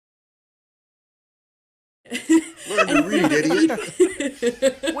Learn to read, idiot.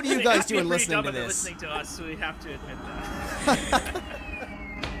 What are you guys doing listening to this? Listening to us, so we have to admit that.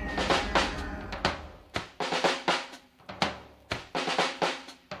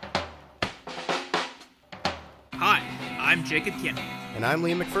 Hi, I'm Jacob Kinney. And I'm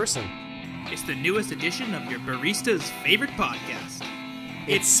Liam McPherson. It's the newest edition of your barista's favorite podcast.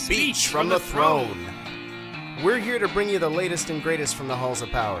 It's Speech from the Throne. We're here to bring you the latest and greatest from the halls of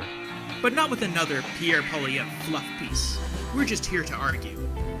power. But not with another Pierre Poilievre fluff piece. We're just here to argue.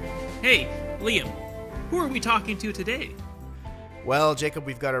 Hey, Liam, who are we talking to today? Well, Jacob,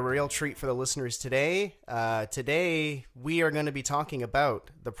 we've got a real treat for the listeners today. Today, we are going to be talking about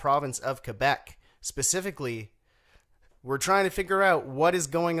the province of Quebec. Specifically, we're trying to figure out what is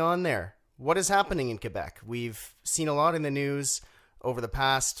going on there. What is happening in Quebec? We've seen a lot in the news over the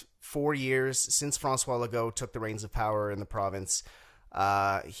past 4 years since François Legault took the reins of power in the province.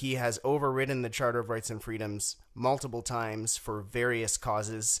 He has overridden the Charter of Rights and Freedoms multiple times for various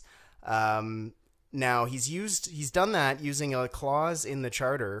causes. Now, he's done that using a clause in the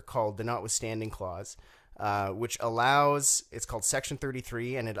Charter called the Notwithstanding Clause, which allows, it's called Section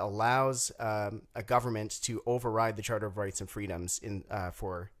 33, and it allows a government to override the Charter of Rights and Freedoms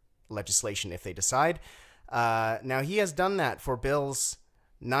for legislation if they decide. Now, he has done that for Bills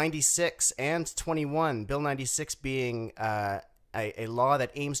 96 and 21, Bill 96 being a law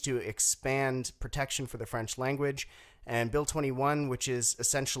that aims to expand protection for the French language, and Bill 21, which is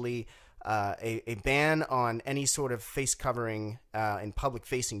essentially a ban on any sort of face covering in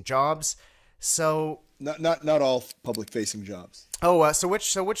public-facing jobs. So Not all public-facing jobs. Oh, so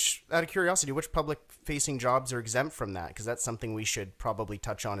which out of curiosity, which public-facing jobs are exempt from that? Because that's something we should probably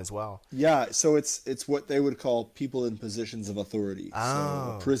touch on as well. Yeah, so it's what they would call people in positions of authority.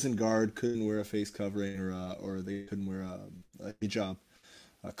 Oh. So a prison guard couldn't wear a face covering, or they couldn't wear a hijab.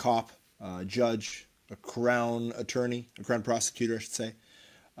 A cop, a judge, a crown attorney, a crown prosecutor, I should say,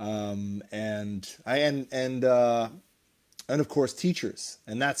 and of course teachers,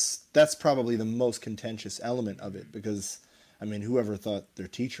 and that's probably the most contentious element of it, because I mean, whoever thought their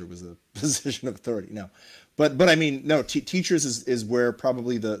teacher was a position of authority? No, but I mean, no, teachers is where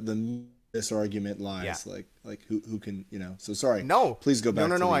probably this argument lies. Yeah. Like who can, So sorry. No, please go back.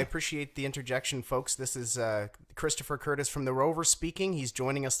 No. I appreciate the interjection, folks. This is Christopher Curtis from the Rover speaking. He's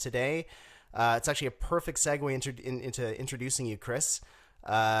joining us today. It's actually a perfect segue into introducing you, Chris.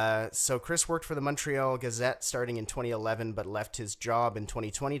 So Chris worked for the Montreal Gazette starting in 2011, but left his job in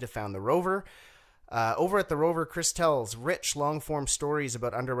 2020 to found the Rover. Over at the Rover, Chris tells rich, long-form stories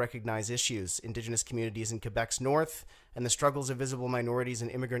about under-recognized issues, Indigenous communities in Quebec's north, and the struggles of visible minorities and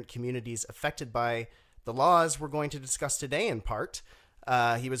immigrant communities affected by the laws we're going to discuss today in part.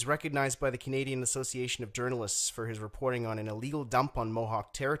 He was recognized by the Canadian Association of Journalists for his reporting on an illegal dump on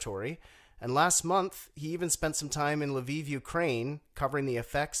Mohawk territory. And last month, he even spent some time in Lviv, Ukraine, covering the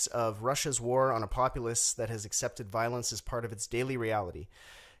effects of Russia's war on a populace that has accepted violence as part of its daily reality.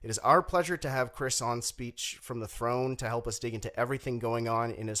 It is our pleasure to have Chris on Speech from the Throne to help us dig into everything going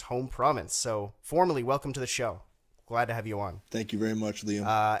on in his home province. So, formally, welcome to the show. Glad to have you on. Thank you very much,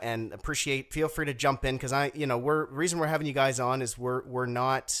 Liam. And feel free to jump in, because reason we're having you guys on is we're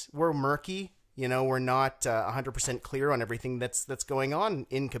murky. We're not 100% clear on everything that's going on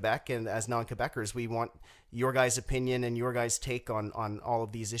in Quebec, and as non-Quebecers, we want your guys' opinion and your guys' take on all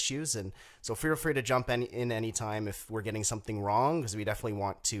of these issues. And so feel free to jump in any time if we're getting something wrong, because we definitely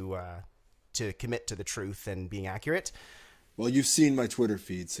want to commit to the truth and being accurate. Well, you've seen my Twitter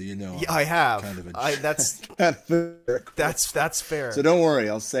feed, so you know. Yeah, I have. Kind of that's that's fair. So don't worry,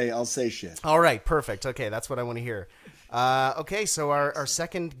 I'll say shit. All right, perfect. Okay, that's what I want to hear. Okay, so our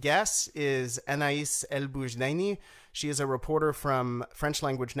second guest is Anaïs Elboujdaïni. She is a reporter from French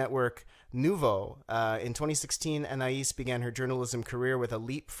language network Nouveau. In 2016, Anaïs began her journalism career with a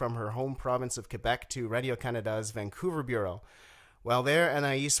leap from her home province of Quebec to Radio-Canada's Vancouver bureau. While there,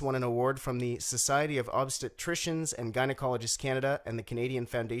 Anaïs won an award from the Society of Obstetricians and Gynecologists Canada and the Canadian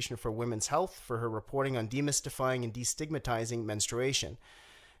Foundation for Women's Health for her reporting on demystifying and destigmatizing menstruation.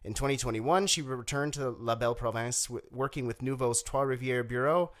 In 2021, she returned to La Belle Province, working with Nouveau's Trois-Rivières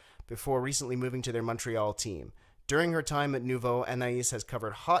Bureau before recently moving to their Montreal team. During her time at Nouveau, Anaïs has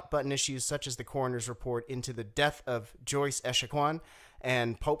covered hot-button issues such as the coroner's report into the death of Joyce Echaquan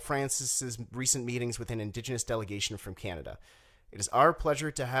and Pope Francis's recent meetings with an Indigenous delegation from Canada. It is our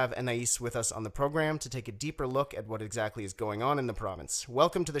pleasure to have Anaïs with us on the program to take a deeper look at what exactly is going on in the province.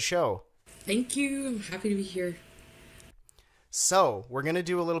 Welcome to the show. Thank you. I'm happy to be here. So, we're going to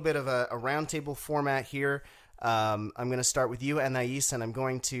do a little bit of a roundtable format here. I'm going to start with you, Anaïs, and I'm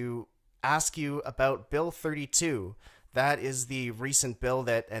going to ask you about Bill 32, That is the recent bill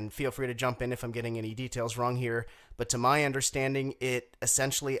that, and feel free to jump in if I'm getting any details wrong here, but to my understanding, it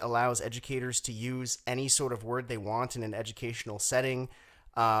essentially allows educators to use any sort of word they want in an educational setting.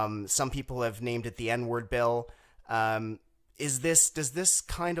 Some people have named it the N-word bill. Does this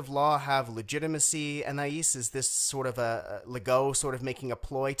kind of law have legitimacy, Anaïs? Is this sort of a Legault sort of making a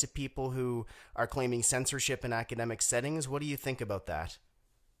ploy to people who are claiming censorship in academic settings? What do you think about that?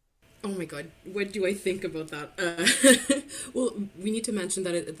 Oh my God, what do I think about that? Well, we need to mention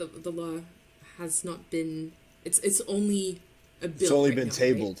that the law has not been. It's only a bill. It's only right been now,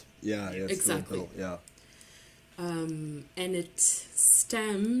 tabled. Right? Yeah, it's exactly. still a bill. Yeah. And it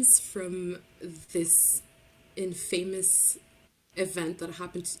stems from this infamous event that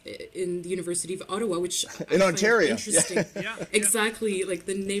happened in the University of Ottawa, which in Ontario. Interesting. Yeah. Exactly, like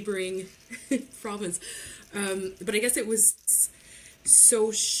the neighboring province. But I guess it was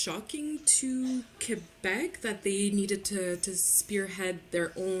so shocking to Quebec that they needed to spearhead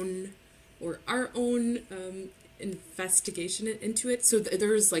their own or our own investigation into it. So there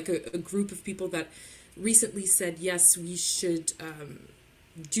was like a group of people that recently said, yes, we should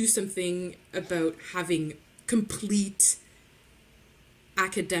do something about having complete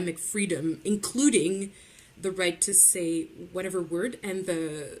academic freedom, including the right to say whatever word. And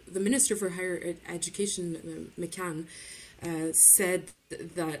the Minister for Higher Education, McCann, said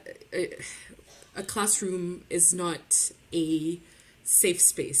that a classroom is not a safe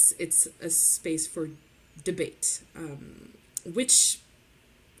space. It's a space for debate, which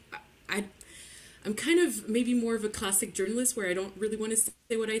I'm kind of maybe more of a classic journalist where I don't really want to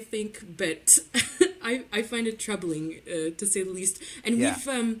say what I think, but I find it troubling, to say the least. And we've,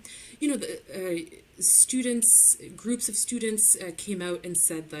 the students, groups of students came out and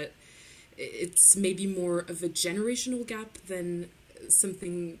said that it's maybe more of a generational gap than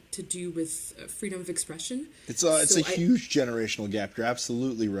something to do with freedom of expression. It's a huge generational gap. You're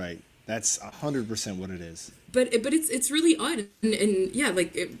absolutely right. That's 100% what it is. But it's really odd, and yeah,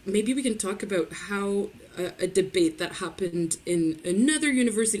 like maybe we can talk about how a debate that happened in another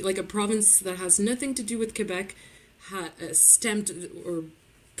university, like a province that has nothing to do with Quebec, stemmed or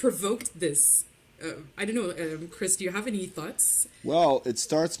provoked this. I don't know, Chris, do you have any thoughts? Well, it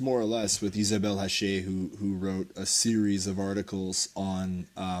starts more or less with Isabelle Haché, who wrote a series of articles on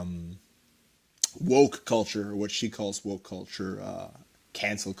woke culture, or what she calls woke culture,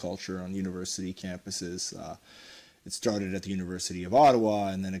 cancel culture on university campuses. It started at the University of Ottawa,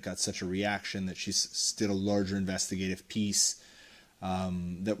 and then it got such a reaction that she did a larger investigative piece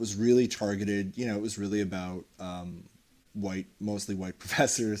that was really targeted. You know, it was really about mostly white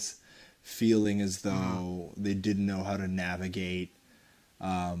professors feeling as though they didn't know how to navigate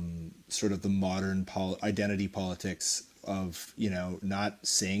sort of the modern identity politics of, you know, not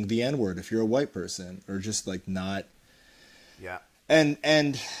saying the N-word if you're a white person, or just like not. Yeah. And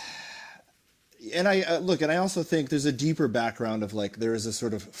I look, and I also think there's a deeper background of like there is a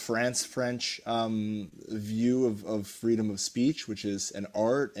sort of French view of freedom of speech, which is an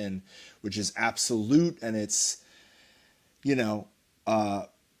art and which is absolute, and it's, you know,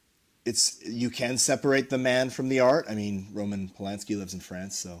 you can separate the man from the art. I mean, Roman Polanski lives in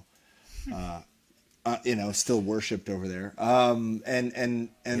France, so you know, still worshipped over there. Yeah.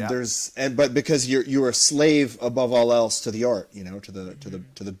 But because you're a slave above all else to the art, you know, to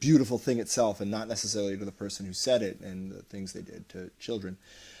the beautiful thing itself, and not necessarily to the person who said it and the things they did to children.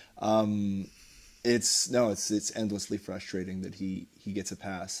 It's endlessly frustrating that he gets a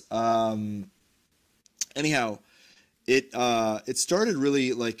pass. Anyhow, it started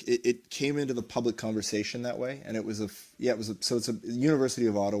really like it came into the public conversation that way, and it's a University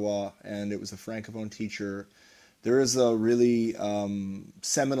of Ottawa, and it was a francophone teacher. There is a really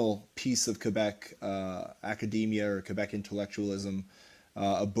seminal piece of Quebec academia or Quebec intellectualism,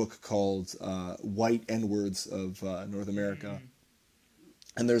 a book called White N-Words of North America.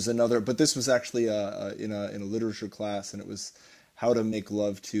 And there's another, but this was actually in a literature class, and it was How to Make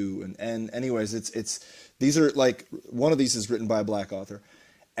Love to, and anyways, it's these are like, one of these is written by a black author,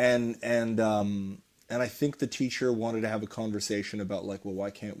 and I think the teacher wanted to have a conversation about like, well, why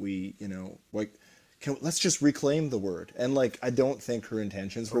can't we, you know, like, let's just reclaim the word. And like, I don't think her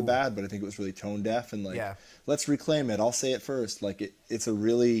intentions were bad, but I think it was really tone deaf, and like, let's reclaim it. I'll say it first. Like it's a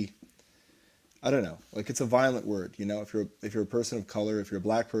really, I don't know, like it's a violent word, you know. If you're a person of color, if you're a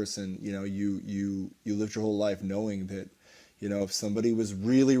black person, you know, you lived your whole life knowing that, you know, if somebody was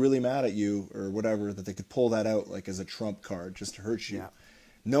really, really mad at you or whatever, that they could pull that out like as a trump card just to hurt you,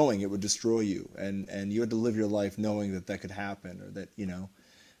 knowing it would destroy you. And you had to live your life knowing that that could happen, or that, you know,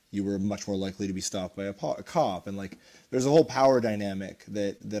 you were much more likely to be stopped by a cop. And like, there's a whole power dynamic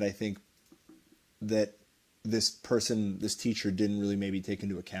that I think that this teacher didn't really maybe take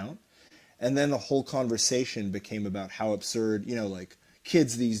into account. And then the whole conversation became about how absurd, like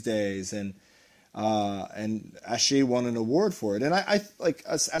kids these days, and Ashe won an award for it. And I like,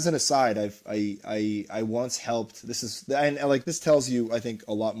 as an aside, I once helped. This tells you, I think,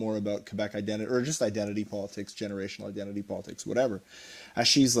 a lot more about Quebec identity, or just identity politics, generational identity politics, whatever.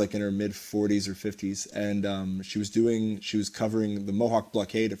 Ashe's like in her mid 40s or 50s, and she was covering the Mohawk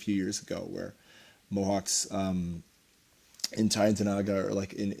blockade a few years ago, where Mohawks in Tyendinaga, or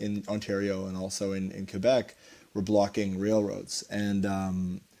like in Ontario and also in Quebec, were blocking railroads. And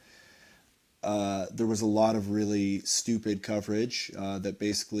there was a lot of really stupid coverage that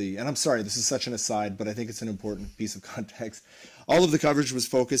basically, and I'm sorry, this is such an aside, but I think it's an important piece of context. All of the coverage was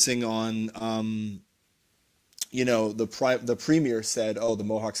focusing on, the premier said, oh, the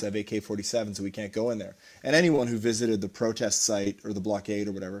Mohawks have AK-47, so we can't go in there. And anyone who visited the protest site or the blockade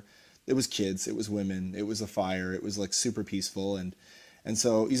or whatever, it was kids, it was women, it was a fire, it was like super peaceful. And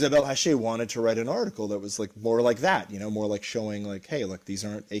so Isabelle Haché wanted to write an article that was like more like that, more like showing like, hey, look, these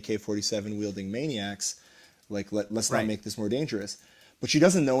aren't AK-47 wielding maniacs. Like, let's not make this more dangerous. But she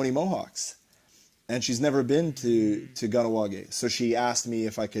doesn't know any Mohawks, and she's never been to Ganawage. So she asked me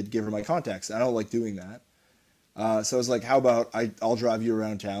if I could give her my contacts. I don't like doing that. So I was like, how about I'll drive you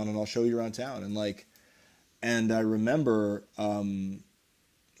around town and I'll show you around town. And I remember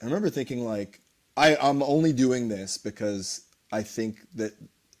thinking like, I'm only doing this because I think that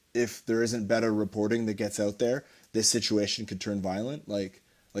if there isn't better reporting that gets out there, this situation could turn violent. Like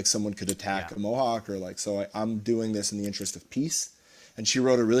someone could attack a Mohawk, or like, so I'm doing this in the interest of peace. And she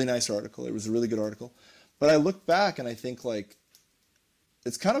wrote a really nice article. It was a really good article. But I look back and I think like,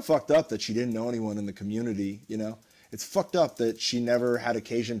 it's kind of fucked up that she didn't know anyone in the community, It's fucked up that she never had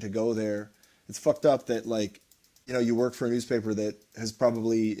occasion to go there. It's fucked up that like, you work for a newspaper that has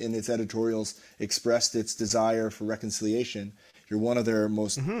probably in its editorials expressed its desire for reconciliation. You're one of their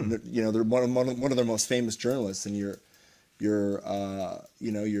most, they're one of their most famous journalists, and you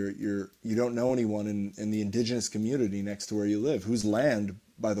don't know anyone in the indigenous community next to where you live, whose land,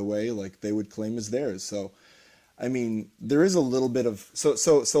 by the way, like they would claim as theirs. So, I mean, there is a little bit of,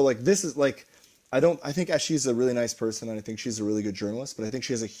 so like, this is like, I think she's a really nice person, and I think she's a really good journalist, but I think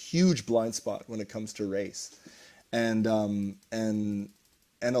she has a huge blind spot when it comes to race. And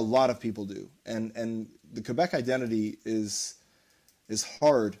a lot of people do. And the Quebec identity is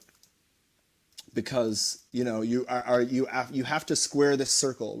hard because, you have to square this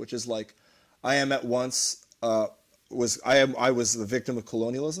circle, which is like, I was the victim of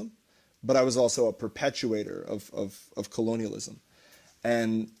colonialism, but I was also a perpetuator of colonialism.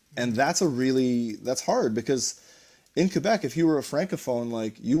 And that's hard, because in Quebec, if you were a francophone,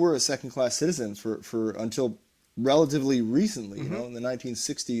 like, you were a second-class citizen for until relatively recently, in the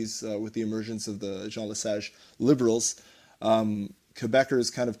 1960s, with the emergence of the Jean Lesage liberals,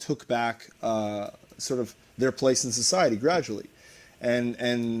 Quebecers kind of took back sort of their place in society gradually.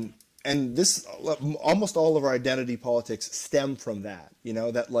 And this, almost all of our identity politics stem from that,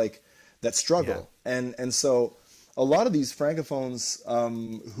 that struggle. Yeah. And so a lot of these francophones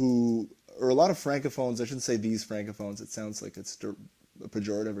or a lot of francophones, I shouldn't say these francophones, it sounds like it's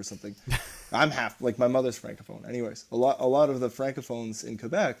pejorative or something. I'm half, like, my mother's francophone. Anyways, a lot of the francophones in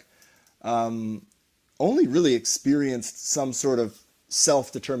Quebec only really experienced some sort of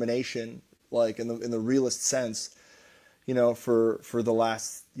self-determination, like in the realist sense, for the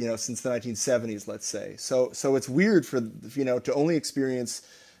last, since the 1970s, let's say. So it's weird for, to only experience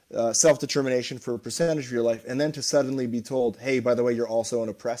self-determination for a percentage of your life, and then to suddenly be told, hey, by the way, you're also an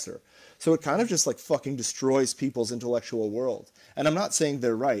oppressor. So it kind of just like fucking destroys people's intellectual world. And I'm not saying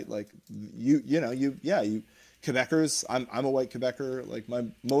they're right. Like, you Quebecers, I'm a white Quebecer. Like,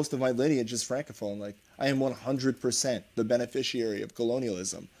 most of my lineage is francophone. Like, I am 100% the beneficiary of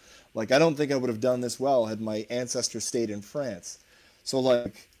colonialism. Like, I don't think I would have done this well had my ancestors stayed in France. So,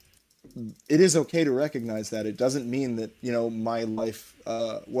 like, it is okay to recognize that. It doesn't mean that, my life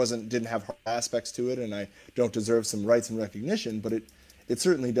didn't have hard aspects to it, and I don't deserve some rights and recognition, but it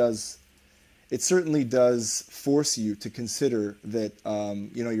certainly does. It certainly does force you to consider that,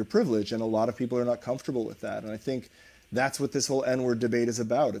 you're privileged, and a lot of people are not comfortable with that. And I think that's what this whole N-word debate is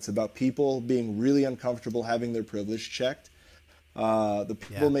about. It's about people being really uncomfortable having their privilege checked. The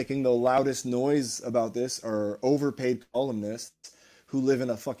people making the loudest noise about this are overpaid columnists who live in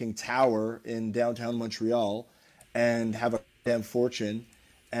a fucking tower in downtown Montreal and have a damn fortune,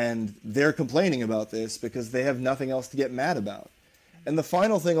 and they're complaining about this because they have nothing else to get mad about. And the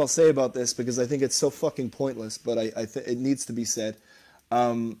final thing I'll say about this, because I think it's so fucking pointless, but it needs to be said,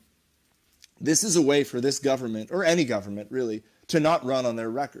 this is a way for this government, or any government really, to not run on their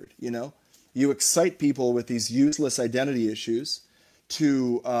record, you excite people with these useless identity issues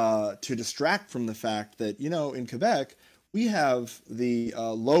to distract from the fact that, you know, in Quebec, we have the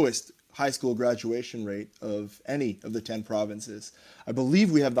lowest high school graduation rate of any of the 10 provinces. I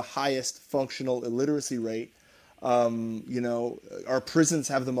believe we have the highest functional illiteracy rate. You know, our prisons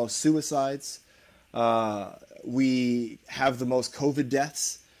have the most suicides. We have the most COVID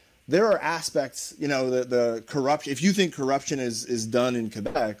deaths. There are aspects, you know, the corruption. If you think corruption is done in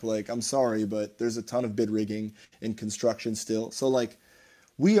Quebec, like, I'm sorry, but there's a ton of bid rigging in construction still. So, like,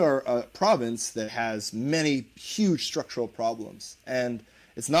 we are a province that has many huge structural problems. And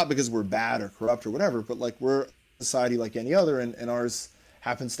it's not because we're bad or corrupt or whatever, but, like, we're a society like any other, and ours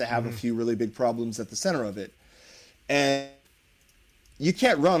happens to have a few really big problems at the center of it. And you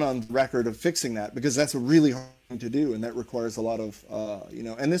can't run on the record of fixing that, because that's a really hard thing to do, and that requires a lot of, you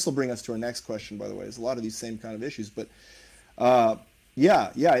know, and this will bring us to our next question, by the way. There's a lot of these same kind of issues, but I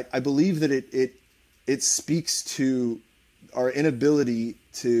believe that it speaks to our inability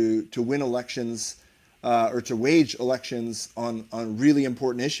to win elections or to wage elections on really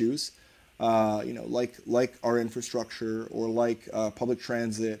important issues, you know, like our infrastructure, or like public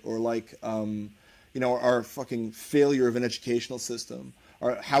transit, or like you know, our fucking failure of an educational system,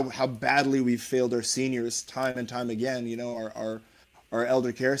 or how badly we've failed our seniors time and time again. You know, our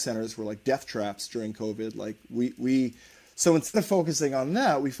elder care centers were like death traps during COVID. Like so instead of focusing on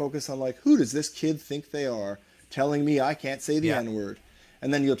that, we focus on, like, who does this kid think they are, telling me I can't say the N-word?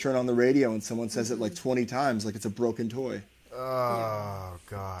 And then you'll turn on the radio and someone says it like 20 times, like it's a broken toy. Oh,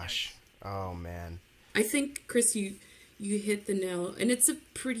 gosh. Oh, man. I think, Chris, you hit the nail, and it's a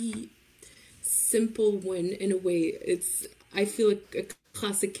pretty simple one in a way. It's, I feel like, a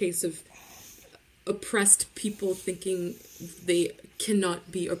classic case of oppressed people thinking they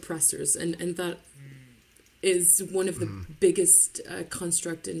cannot be oppressors, and that is one of the biggest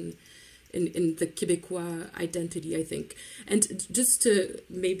construct in the Quebecois identity, I think. And just to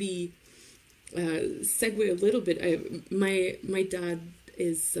maybe segue a little bit, my dad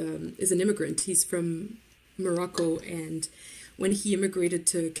is an immigrant. He's from Morocco, and when he immigrated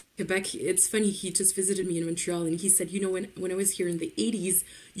to Quebec, it's funny, he just visited me in Montreal, and he said, you know, when I was here in the 80s,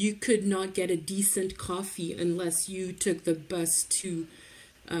 you could not get a decent coffee unless you took the bus to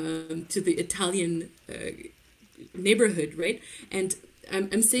the Italian neighborhood, right? And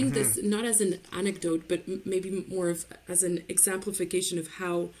I'm saying this not as an anecdote, but maybe more of as an exemplification of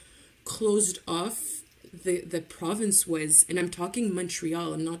how closed off the province was. And I'm talking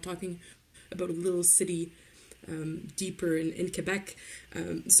Montreal. I'm not talking about a little city deeper in Quebec.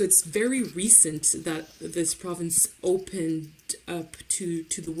 So it's very recent that this province opened up to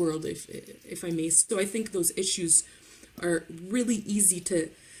the world, if I may. So I think those issues are really easy to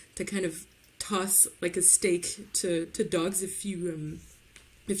kind of toss like a steak to dogs if you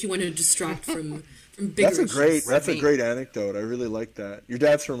want to distract from bigger issues. That's a great anecdote. I really like that. Your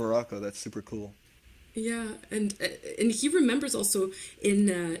dad's from Morocco. That's super cool. Yeah, and he remembers also in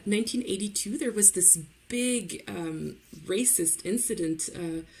 1982 there was this big racist incident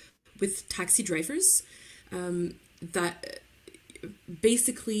with taxi drivers that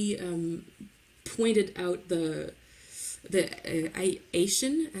basically pointed out the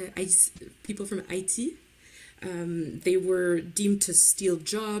Asian people from Haiti. They were deemed to steal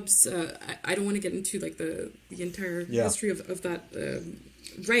jobs. I don't want to get into like the entire history of that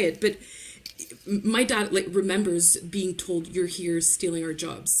riot, but my dad like remembers being told, "You're here stealing our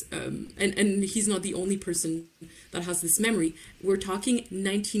jobs," and he's not the only person that has this memory. We're talking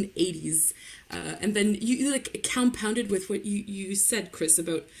 1980s, and then you like compounded with what you said, Chris,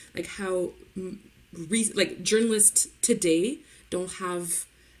 about like how like journalists today don't have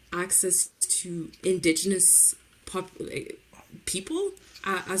access to Indigenous people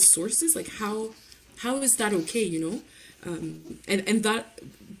as sources. Like how is that okay, you know? And that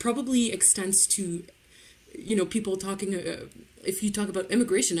probably extends to, you know, people talking, if you talk about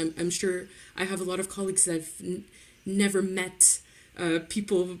immigration, I'm sure I have a lot of colleagues that have never met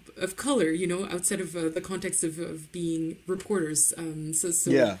people of color, you know, outside of the context of being reporters. So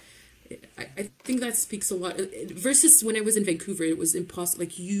yeah. I think that speaks a lot. Versus when I was in Vancouver, it was impossible.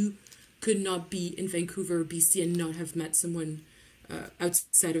 Like, you could not be in Vancouver or BC and not have met someone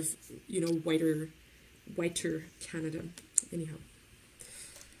outside of, you know, whiter Canada. Anyhow.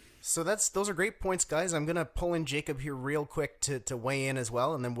 So those are great points, guys. I'm gonna pull in Jacob here real quick to weigh in as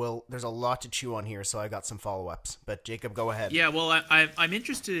well, and then there's a lot to chew on here, so I got some follow-ups. But Jacob, go ahead. Yeah, well, I'm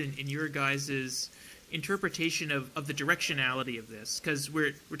interested in your guys' interpretation of the directionality of this, because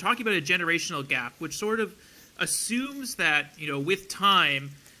we're talking about a generational gap, which sort of assumes that, you know, with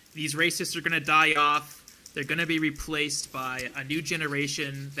time these racists are going to die off, they're going to be replaced by a new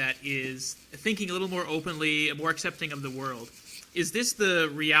generation that is thinking a little more openly, more accepting of the world. Is this the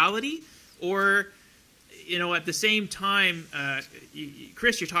reality? Or, at the same time,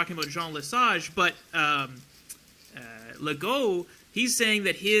 Chris, you're talking about Jean Lesage, but Legault, he's saying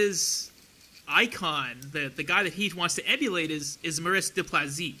that his icon, the guy that he wants to emulate is Maurice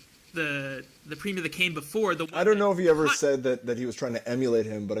Duplessis, the premier that came before. I don't know if he ever said that he was trying to emulate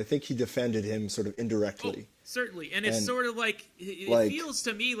him, but I think he defended him sort of indirectly. Oh, certainly, and it's sort of like it feels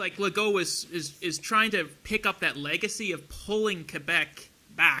to me like Legault is trying to pick up that legacy of pulling Quebec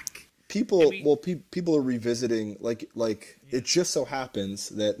back. People are revisiting it just so happens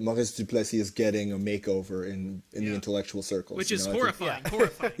that Maurice Duplessis is getting a makeover in the intellectual circles, which is horrifying.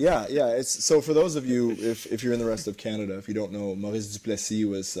 Horrifying. Yeah. It's so for those of you if you're in the rest of Canada, if you don't know, Maurice Duplessis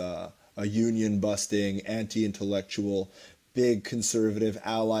was a union-busting, anti-intellectual, big conservative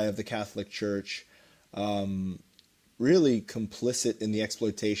ally of the Catholic Church, really complicit in the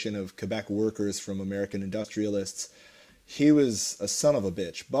exploitation of Quebec workers from American industrialists. He was a son of a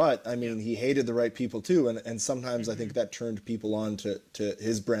bitch, but I mean, he hated the right people too, and sometimes I think that turned people on to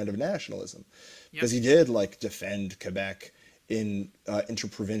his brand of nationalism, because he did defend Quebec in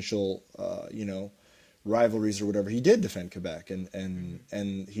interprovincial, rivalries or whatever. He did defend Quebec,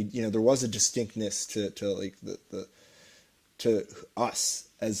 and he, there was a distinctness to us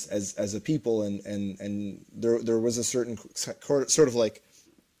as a people, and there was a certain sort of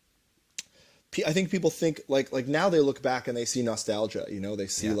I think people think like now they look back and they see nostalgia, they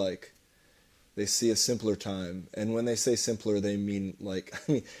see they see a simpler time, and when they say simpler, they mean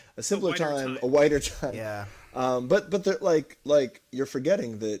a simpler time, a whiter time. Yeah. But they're you're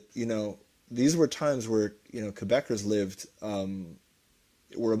forgetting that these were times where Quebecers lived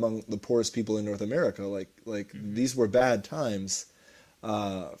were among the poorest people in North America. These were bad times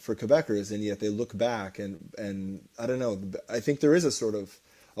for Quebecers, and yet they look back and I don't know. I think there is a sort of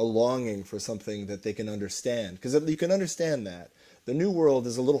a longing for something that they can understand, because you can understand that the New World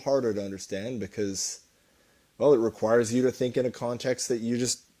is a little harder to understand because, well, it requires you to think in a context that you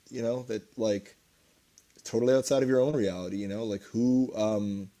just that totally outside of your own reality. Who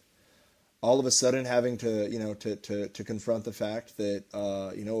all of a sudden having to to confront the fact that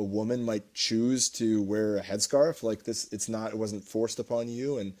a woman might choose to wear a headscarf like this. It wasn't forced upon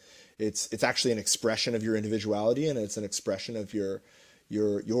you, and it's actually an expression of your individuality, and it's an expression of your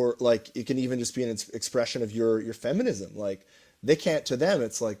it can even just be an expression of your feminism. They can't, to them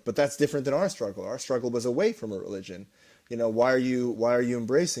it's but that's different than our struggle. Our struggle was away from a religion. Why are you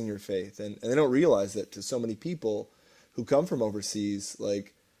embracing your faith? And they don't realize that to so many people who come from overseas,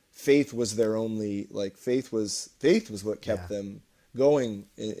 faith was their only, faith was what kept them going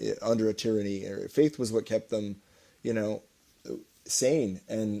under a tyranny, or faith was what kept them sane,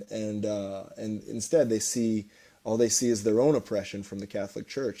 and instead they see is their own oppression from the Catholic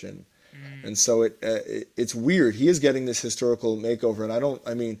Church, and so it's weird. He is getting this historical makeover, and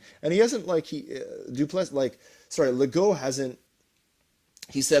he hasn't Legault hasn't.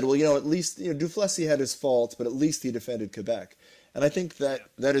 He said, well, at least Duplessis had his faults, but at least he defended Quebec, and I think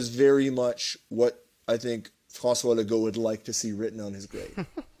that is very much what I think François Legault would like to see written on his grave.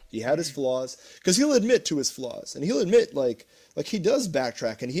 He had his flaws, because he'll admit to his flaws, and he'll admit he does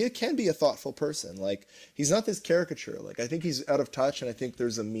backtrack, and he can be a thoughtful person. He's not this caricature. I think he's out of touch, and I think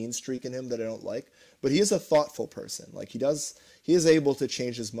there's a mean streak in him that I don't like. But he is a thoughtful person. He is able to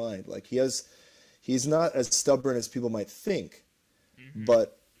change his mind. He's not as stubborn as people might think. Mm-hmm.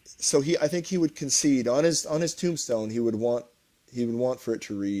 But so I think he would concede on his tombstone. He would want for it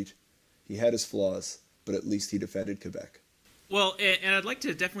to read, he had his flaws, but at least he defended Quebec. Well, and I'd like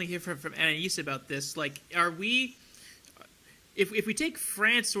to definitely hear from Anaïs about this. Are we, if we take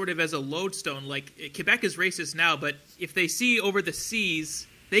France sort of as a lodestone, Quebec is racist now, but if they see over the seas,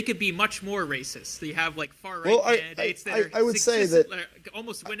 they could be much more racist. You have far-right candidates that I would say that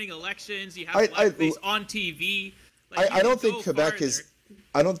almost winning elections. You have blackface on TV. I don't think Quebec is.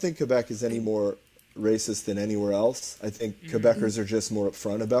 I don't think Quebec is any more racist than anywhere else. I think Quebecers are just more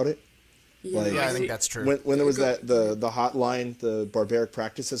upfront about it. Yeah, I think that's true. When there was the hotline, the barbaric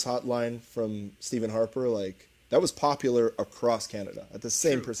practices hotline from Stephen Harper, that was popular across Canada at the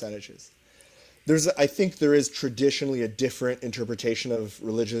same percentages. I think there is traditionally a different interpretation of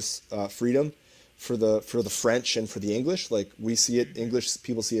religious freedom for the French and for the English. We see it, English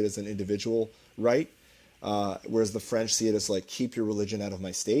people see it as an individual right, whereas the French see it as keep your religion out of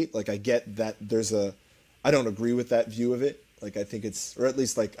my state. I get that I don't agree with that view of it. I think it's, or at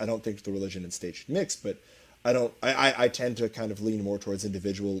least I don't think the religion and state should mix, but I tend to kind of lean more towards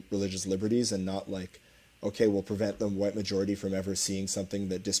individual religious liberties and not okay, we'll prevent the white majority from ever seeing something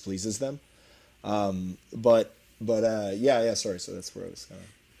that displeases them. Yeah. Sorry. So that's where I was kind of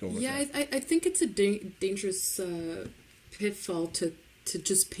going with Yeah, that. I think it's a dangerous pitfall to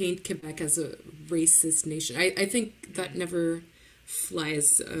just paint Quebec as a racist nation. I think that never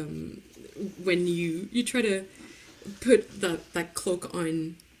flies when you try to put that cloak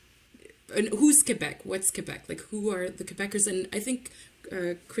on. And who's Quebec? What's Quebec? Like, who are the Quebecers? And I think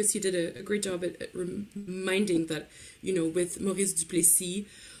Chris, you did a great job at reminding that, with Maurice Duplessis,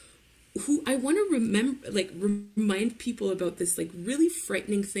 who I want to remind people about this really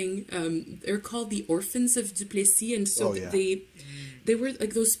frightening thing. They're called the orphans of Duplessis, and so they were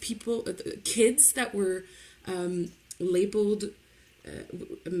like those people, kids that were labeled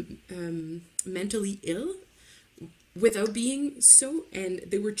mentally ill without being so, and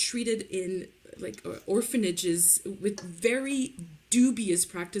they were treated in orphanages with very dubious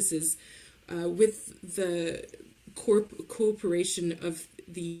practices, with the cooperation of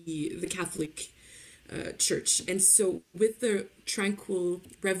the Catholic Church. And so with the Tranquil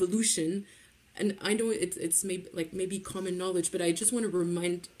Revolution, and I know it's maybe common knowledge, but I just want to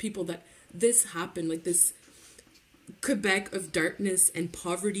remind people that this happened, this Quebec of darkness and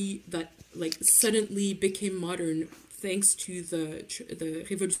poverty that suddenly became modern thanks to the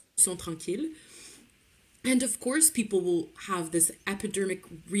Révolution Tranquille. And of course people will have this epidemic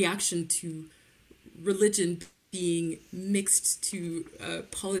reaction to religion being mixed to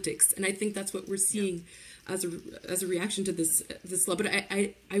politics, and I think that's what we're seeing as a reaction to this law. But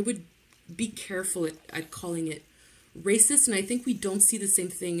I would be careful at calling it racist, and I think we don't see the same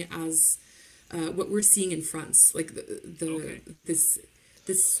thing as what we're seeing in France,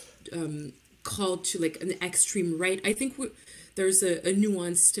 this call to an extreme right. I think there's a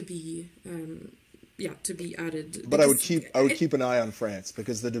nuance to be added. But I would keep an eye on France,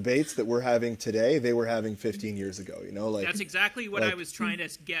 because the debates that we're having today, they were having 15 years ago. That's exactly what I was trying to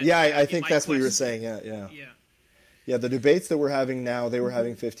get. Yeah, I think that's what you were saying. Yeah. The debates that we're having now, they were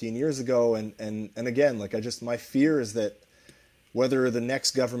having 15 years ago, and again, my fear is that whether the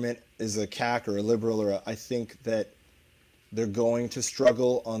next government is a CAC or a Liberal I think that they're going to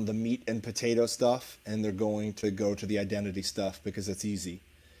struggle on the meat and potato stuff, and they're going to go to the identity stuff because it's easy.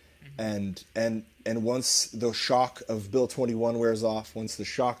 And once the shock of Bill 21 wears off, once the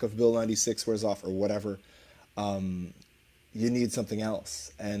shock of Bill 96 wears off, or whatever, you need something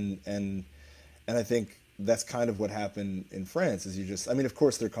else. And I think that's kind of what happened in France. Is of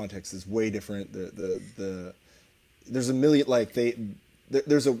course their context is way different. There's a million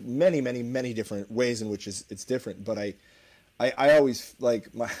there's many different ways in which it's different. But I always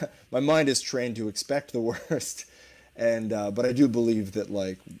my mind is trained to expect the worst. But I do believe that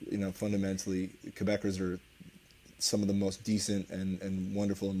fundamentally Quebecers are some of the most decent and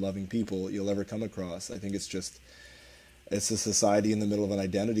wonderful and loving people you'll ever come across. I think it's a society in the middle of an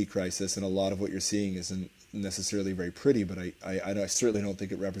identity crisis, and a lot of what you're seeing isn't necessarily very pretty, but I certainly don't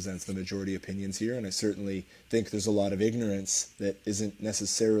think it represents the majority opinions here, and I certainly think there's a lot of ignorance that isn't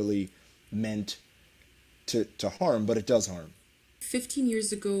necessarily meant to harm, but it does harm. 15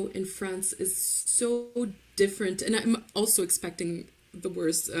 years ago in France is so different, and I'm also expecting the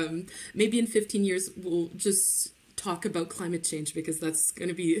worst. Maybe in 15 years we'll just talk about climate change, because that's going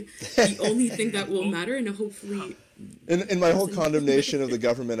to be the only thing that will matter, and hopefully... In my whole condemnation of the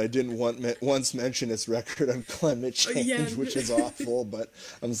government, I didn't once mention its record on climate change, which is awful, but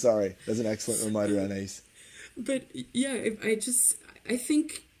I'm sorry. That's an excellent reminder, Anaïs. But yeah, I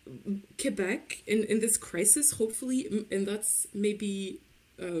think Quebec in this crisis, hopefully, and that's maybe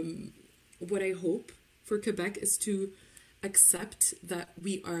what I hope for Quebec, is to accept that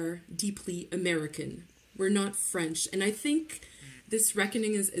we are deeply American. We're not French. And I think this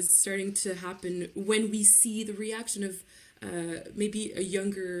reckoning is starting to happen when we see the reaction of maybe a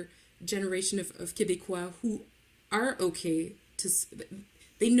younger generation of Quebecois who are okay to...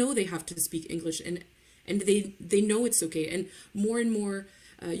 They know they have to speak English, and they know it's okay. And more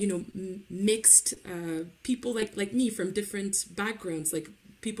mixed people like me from different backgrounds, like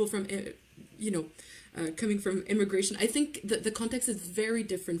people from coming from immigration. I think that the context is very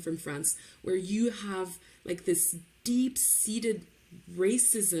different from France, where you have this deep-seated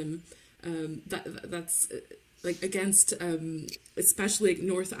racism that's against especially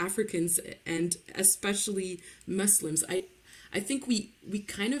North Africans and especially Muslims. I think we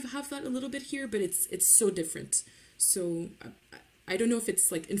kind of have that a little bit here, but it's so different. So I don't know if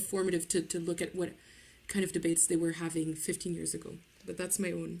it's informative to look at what kind of debates they were having 15 years ago, but that's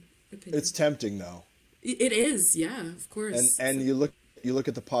my own opinion. It's tempting though. It is, yeah, of course. And you look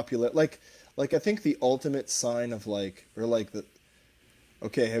at the popular, I think the ultimate sign of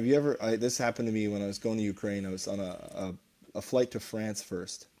okay, have you ever, this happened to me when I was going to Ukraine. I was on a flight to France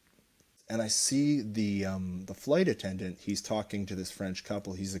first. and I see the flight attendant. He's talking to this French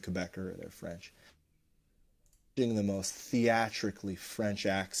couple. He's a Quebecer. They're French. Doing the most theatrically French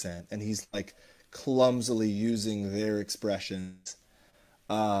accent, and he's like clumsily using their expressions.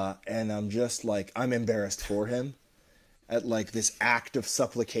 And I'm just like, I'm embarrassed for him at like this act of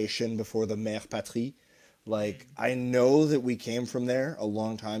supplication before the mère patrie. Like, I know that we came from there a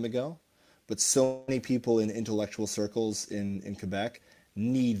long time ago, but so many people in intellectual circles in Quebec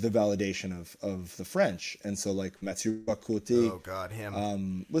need the validation of the French. And so like Mathieu Bocoté, oh God,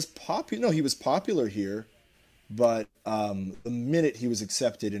 him. Was popular. No, he was popular here, but the minute he was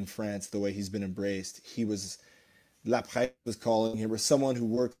accepted in France, the way he's been embraced, he was, La Presse was calling him, or someone who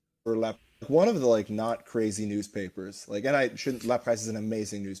worked for one of the like not crazy newspapers. Like, and I shouldn't, La Presse is an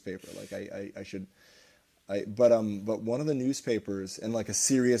amazing newspaper. Like but one of the newspapers, and like a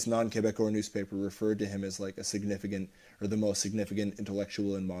serious non-Quebecois newspaper, referred to him as like a significant, or the most significant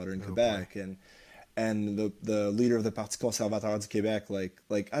intellectual in modern Quebec. Boy. And the leader of the Parti conservateur du Québec,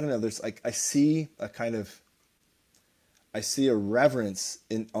 like I don't know, there's like, I see a reverence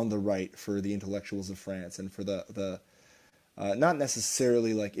on the right for the intellectuals of France, and for the not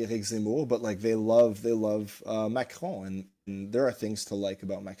necessarily like Éric Zemmour, but like they love Macron, and there are things to like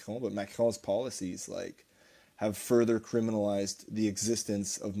about Macron, but Macron's policies like have further criminalized the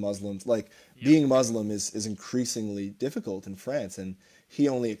existence of Muslims. Like, being Muslim is increasingly difficult in France, and he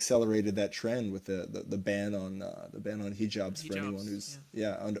only accelerated that trend with the ban on hijabs for anyone who's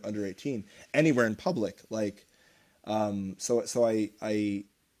under 18 anywhere in public. Like, so I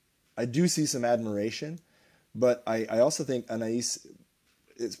do see some admiration, but I also think Anaïs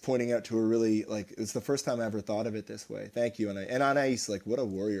is pointing out to a really, like, it's the first time I ever thought of it this way. Thank you, Anaïs, like, what a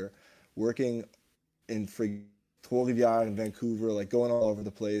warrior, working in Trois-Rivières and Vancouver, like going all over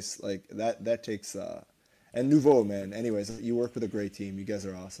the place, like that takes and Nouveau, man. Anyways, you work with a great team. You guys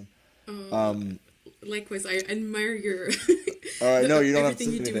are awesome. Likewise, I admire your all right, no, you don't everything have to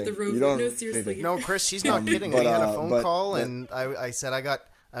you do with the anything. road. You don't No, seriously. No, Chris, she's not kidding. We had a phone call, but, and I said I got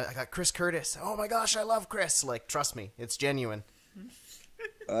Chris Curtis. Oh my gosh, I love Chris. Like, trust me, it's genuine.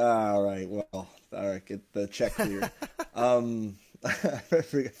 All right, well, all right, get the check cleared. I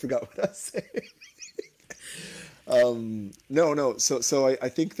forgot what I was saying. No. So I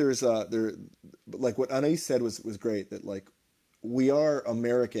think there's like what Anaïs said was great, that like we are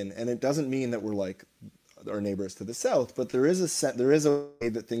American, and it doesn't mean that we're like our neighbors to the south, but there is a way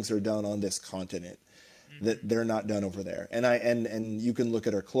that things are done on this continent that they're not done over there. And you can look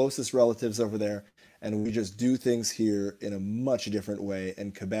at our closest relatives over there, and we just do things here in a much different way.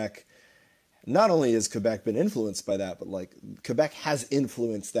 And Quebec, not only has Quebec been influenced by that, but like Quebec has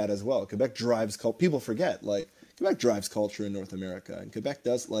influenced that as well. Quebec drives people forget, like, Quebec drives culture in North America, and Quebec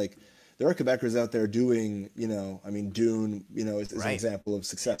does, like, there are Quebecers out there doing, Dune, is an example of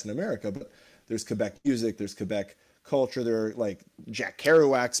success in America, but there's Quebec music, there's Quebec culture, there are, like, Jack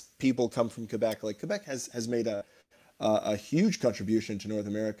Kerouac's people come from Quebec. Like, Quebec has made a huge contribution to North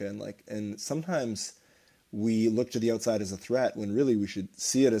America, and sometimes we look to the outside as a threat, when really we should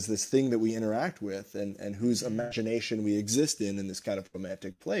see it as this thing that we interact with, and whose imagination we exist in this kind of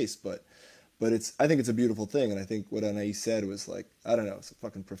romantic place. But I think it's a beautiful thing, and I think what Anaïs said was, like, I don't know, it's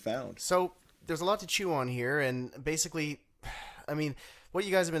fucking profound. So there's a lot to chew on here, and basically, I mean, what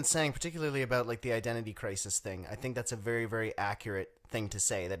you guys have been saying, particularly about like the identity crisis thing, I think that's a very, very accurate thing to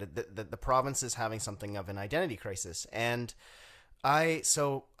say, that the province is having something of an identity crisis. And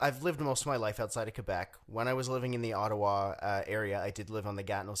I've lived most of my life outside of Quebec. When I was living in the Ottawa area, I did live on the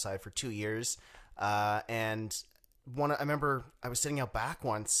Gatineau side for 2 years, and I remember I was sitting out back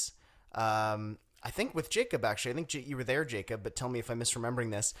once. I think with Jacob, actually. I think you were there, Jacob, but tell me if I'm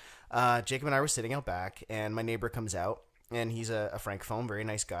misremembering this. Jacob and I were sitting out back, and my neighbor comes out, and he's a francophone, very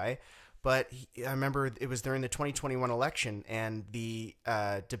nice guy. But I remember it was during the 2021 election, and the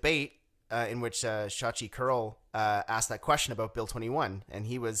debate in which Shachi Kurl asked that question about Bill 21, and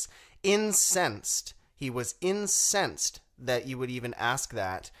he was incensed. He was incensed that you would even ask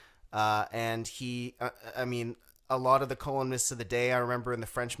that. And he, a lot of the columnists of the day, I remember in the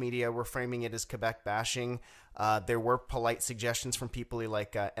French media, were framing it as Quebec bashing. There were polite suggestions from people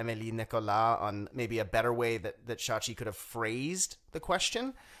like Émilie Nicolas on maybe a better way that Shachi could have phrased the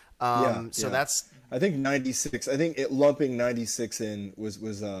question. That's, I think 96. I think lumping 96 in was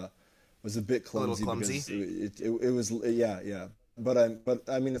a bit clumsy. A little clumsy. It was But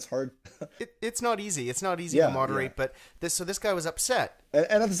I mean, it's hard. It's not easy. It's not easy to moderate. But this guy was upset.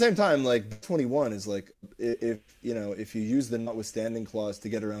 And at the same time, like 21 is like, if you use the notwithstanding clause to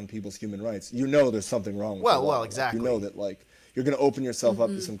get around people's human rights, there's something wrong with the law. Exactly. Like, you're going to open yourself up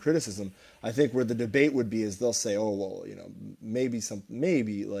to some criticism. I think where the debate would be is they'll say, oh, well, you know, maybe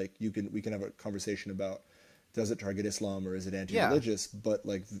like we can have a conversation about, does it target Islam or is it anti-religious? Yeah. But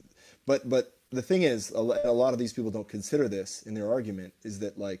like, but the thing is, a lot of these people don't consider this in their argument, is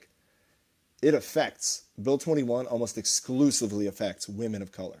that like, it affects, Bill 21 almost exclusively affects women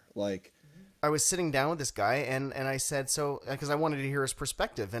of color. Like, I was sitting down with this guy and I said, so, because I wanted to hear his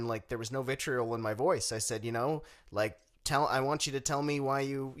perspective, and like there was no vitriol in my voice. I said, you know, like, I want you to tell me why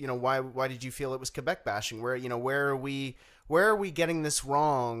why did you feel it was Quebec bashing? Where are we getting this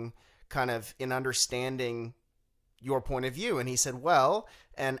wrong, kind of in understanding your point of view? And he said, well,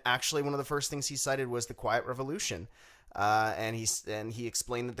 and actually one of the first things he cited was the Quiet Revolution. And he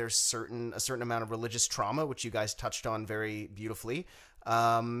explained that there's a certain amount of religious trauma, which you guys touched on very beautifully.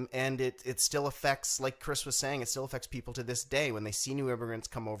 And it still affects, like Chris was saying, it still affects people to this day when they see new immigrants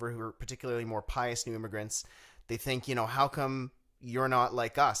come over who are particularly more pious new immigrants. They think, you know, how come you're not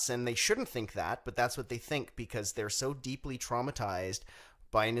like us? And they shouldn't think that, but that's what they think because they're so deeply traumatized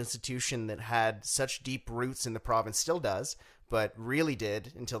by an institution that had such deep roots in the province, still does, but really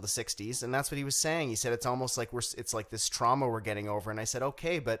did until the 60s. And that's what he was saying. He said, it's almost like it's like this trauma we're getting over. And I said,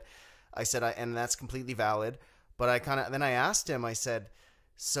 okay, but I said, and that's completely valid. But then I asked him, I said,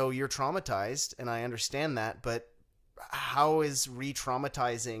 so you're traumatized and I understand that, but how is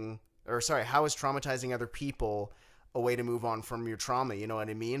traumatizing other people a way to move on from your trauma? You know what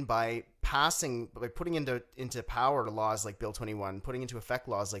I mean? By putting into power laws like Bill 21, putting into effect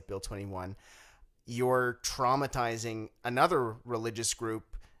laws like Bill 21, you're traumatizing another religious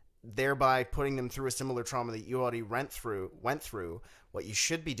group, thereby putting them through a similar trauma that you already went through. What you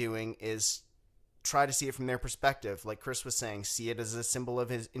should be doing is try to see it from their perspective. Like Chris was saying, see it as a symbol of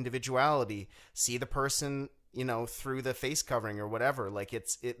his individuality, see the person, you know, through the face covering or whatever. Like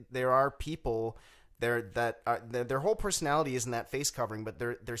there are people there that their whole personality isn't that face covering, but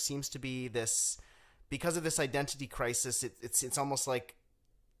there seems to be this, because of this identity crisis, it's almost like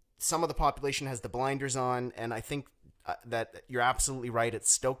some of the population has the blinders on. And I think that you're absolutely right.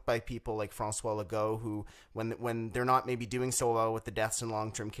 It's stoked by people like François Legault, who when they're not maybe doing so well with the deaths in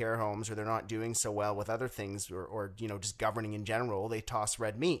long-term care homes, or they're not doing so well with other things, or you know, just governing in general, they toss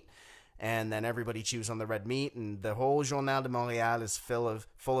red meat. And then everybody chews on the red meat, and the whole Journal de Montréal is full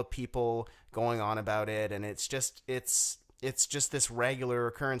of people going on about it. And it's just this regular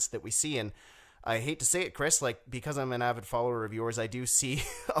occurrence that we see. And I hate to say it, Chris, like, because I'm an avid follower of yours, I do see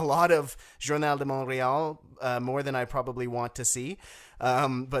a lot of Journal de Montréal, more than I probably want to see.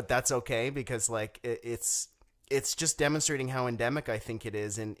 But that's okay, because like it's just demonstrating how endemic I think it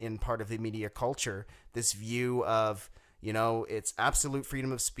is in part of the media culture. This view of, you know, it's absolute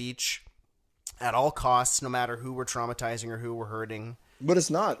freedom of speech at all costs, no matter who we're traumatizing or who we're hurting. But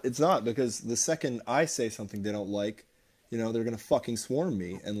it's not, because the second I say something they don't like, you know, they're going to fucking swarm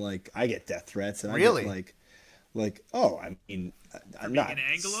me. And like, I get death threats, and really? I get like, oh, I mean, I'm not. Being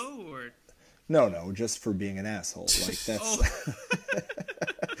an Anglo, or? No, just for being an asshole. Like, that's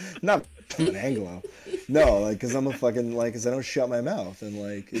not an Anglo. No, like, because I'm a fucking, like, because I don't shut my mouth. And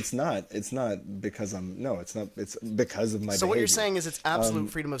like, it's not because it's because of my So behavior. What you're saying is it's absolute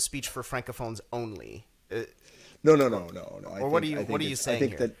freedom of speech for francophones only. No. Or what are you saying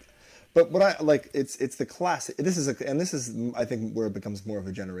here? But what I like, it's the classic. This is I think where it becomes more of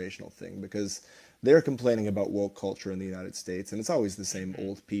a generational thing, because they're complaining about woke culture in the United States, and it's always the same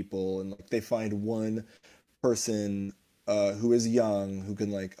old people, and like they find one person who is young who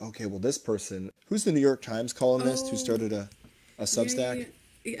can, like, okay, well, this person who's the New York Times columnist who started a Substack.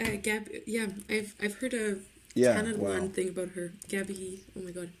 Yeah. I've heard a Canada one thing about her, Gabby. Oh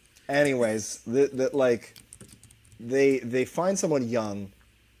my god. Anyways, like they find someone young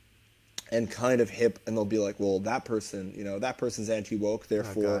and kind of hip, and they'll be like, well, that person, you know, that person's anti-woke,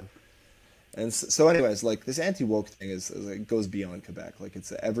 therefore. And so anyways, like, this anti-woke thing is like, goes beyond Quebec. Like,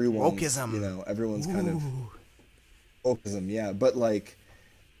 it's everyone's, wokeism. You know, everyone's kind of wokeism, yeah. But like,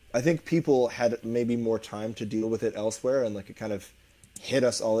 I think people had maybe more time to deal with it elsewhere, and like, it kind of hit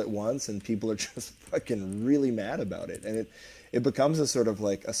us all at once, and people are just fucking really mad about it. And it becomes a sort of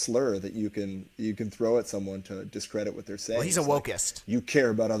like a slur that you can throw at someone to discredit what they're saying. Well, he's a wokeist. Like, you care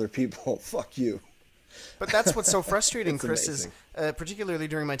about other people. Fuck you. But that's what's so frustrating, Chris, amazing. Is particularly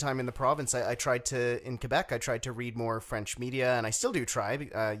during my time in the province, in Quebec, I tried to read more French media, and I still do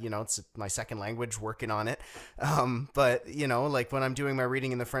try. You know, it's my second language, working on it. But, you know, like when I'm doing my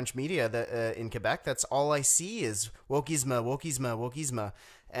reading in the French media in Quebec, that's all I see is wokeisme.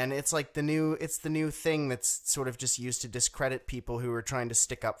 And it's like the new thing that's sort of just used to discredit people who are trying to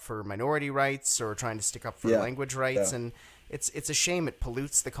stick up for minority rights or trying to stick up for language rights. Yeah. And it's a shame. It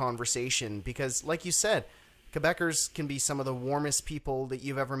pollutes the conversation because, like you said, Quebecers can be some of the warmest people that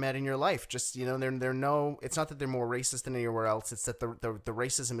you've ever met in your life. Just, you know, they're no, it's not that they're more racist than anywhere else. It's that the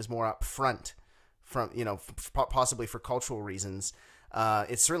racism is more up front from, you know, possibly for cultural reasons.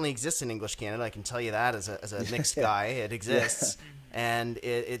 It certainly exists in English Canada. I can tell you that as a mixed guy, it exists. And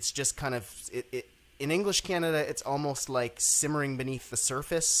it's just kind of, in English Canada, it's almost like simmering beneath the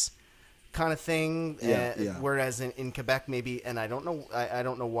surface kind of thing. Whereas in Quebec, maybe, and I don't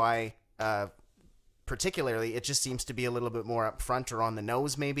know why, particularly, it just seems to be a little bit more upfront or on the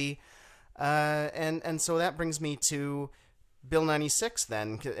nose, maybe. And so that brings me to Bill 96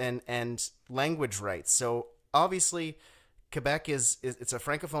 then, and language rights. So obviously, Quebec it's a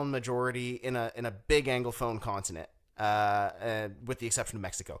francophone majority in a big anglophone continent, with the exception of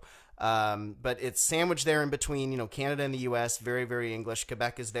Mexico. But it's sandwiched there in between, you know, Canada and the U.S., very, very English.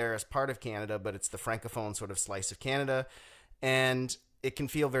 Quebec is there as part of Canada, but it's the francophone sort of slice of Canada. And it can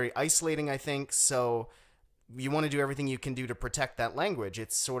feel very isolating, I think. So you want to do everything you can do to protect that language.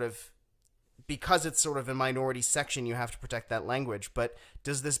 It's sort of, because it's sort of a minority section, you have to protect that language. But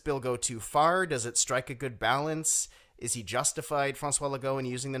does this bill go too far? Does it strike a good balance? Is he justified, Francois Legault, in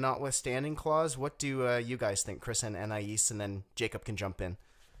using the notwithstanding clause? What do you guys think, Chris and Anaïs? And then Jacob can jump in.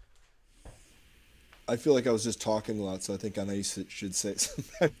 I feel like I was just talking a lot, so I think Anaïs should say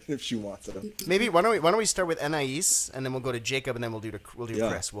something if she wants it. Maybe why don't we start with Anaïs, and then we'll go to Jacob, and then we'll do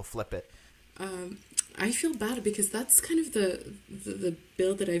Chris. We'll flip it. I feel bad because that's kind of the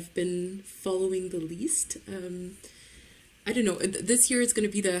bill that I've been following the least. I don't know. This year is going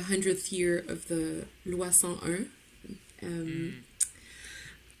to be the 100th year of the Loi 101.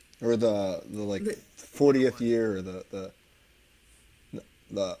 Or the 40th year, or the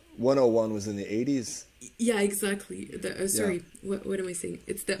 101 was in the 80s. Yeah, exactly. Sorry, what am I saying?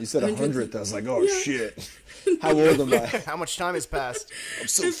 It's the you said 100th. I was like, oh shit! How old am I? How much time has passed? I'm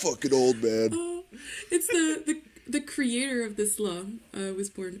so fucking old, man. It's the creator of this law was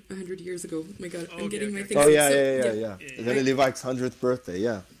born 100 years ago. Oh my god, I'm getting my things. Oh yeah. René Lévesque's 100th birthday.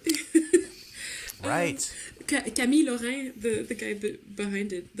 Yeah. Right. Camille Lorrain, the guy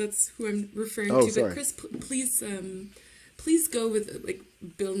behind it. That's who I'm referring to. Sorry. But Chris, please go with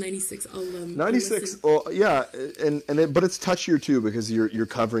Bill 96. 96. Well, yeah, but it's touchier too because you're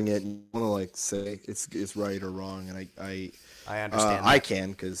covering it and you want to say it's right or wrong, and I understand. I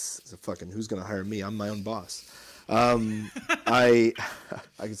can because who's gonna hire me? I'm my own boss. I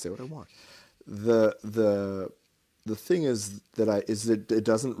can say what I want. The thing is that it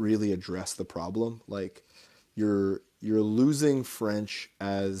doesn't really address the problem. Like you're losing French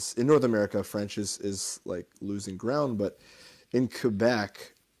as in North America. French is like losing ground, but in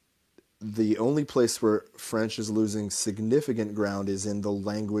Quebec, the only place where French is losing significant ground is in the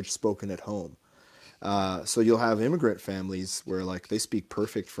language spoken at home. So you'll have immigrant families where they speak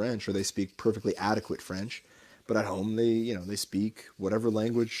perfect French or they speak perfectly adequate French, but at home they speak whatever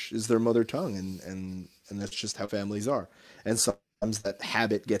language is their mother tongue, and that's just how families are. And sometimes that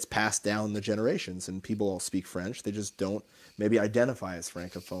habit gets passed down the generations, and people all speak French. They just don't maybe identify as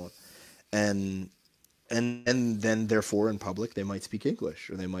francophone, and then therefore in public they might speak English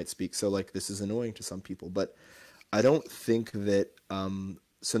or they might speak. So this is annoying to some people, but I don't think that.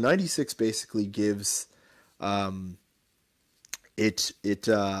 So 96 basically gives. It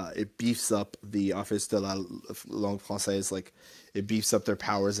beefs up the Office de la Langue Française, it beefs up their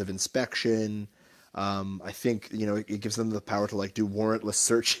powers of inspection. I think it gives them the power to do warrantless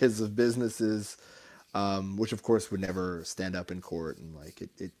searches of businesses, which of course would never stand up in court, and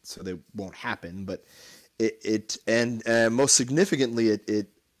so they won't happen. But and most significantly,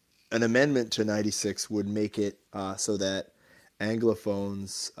 an amendment to 96 would make it so that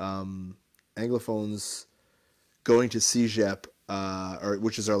Anglophones going to CEGEP,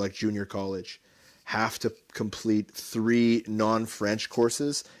 which is our junior college, have to complete 3 non-French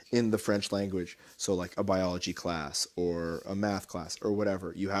courses in the French language. So a biology class or a math class or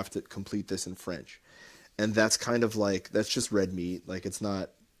whatever, you have to complete this in French. And that's kind of that's just red meat. It's not.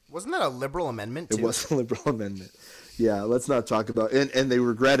 Wasn't that a liberal amendment too? It was a liberal amendment. Yeah, let's not talk about it. And they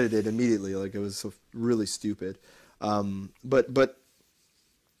regretted it immediately. It was so really stupid. But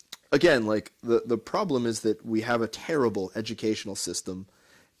again, the problem is that we have a terrible educational system,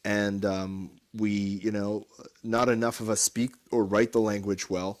 and we, not enough of us speak or write the language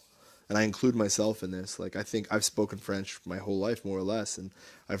well. And I include myself in this. I think I've spoken French my whole life, more or less, and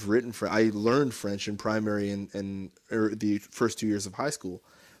I've written I learned French in primary and the first 2 years of high school,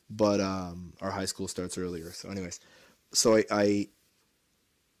 but our high school starts earlier. So anyways, so I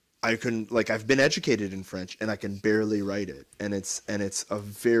can I've been educated in French and I can barely write it, and it's a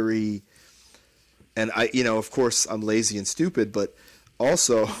very, and I of course I'm lazy and stupid, but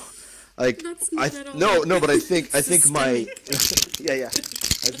also like That's not at all no, but I think my systemic. yeah.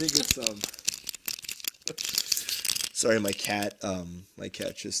 I think it's sorry, my cat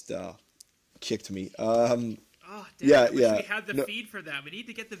just kicked me. Oh, damn, Yeah, I wish yeah. we had the No. feed for that. We need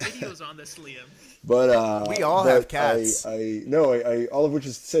to get the videos on this, Liam. But We all have cats. I all of which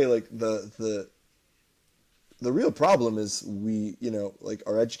is to say, like, the real problem is we, like,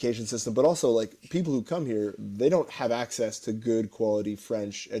 our education system, but also, like, people who come here, they don't have access to good quality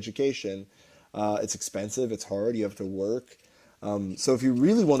French education. It's expensive, it's hard, you have to work. So if you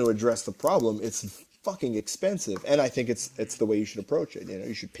really want to address the problem, it's fucking expensive, and I think it's the way you should approach it.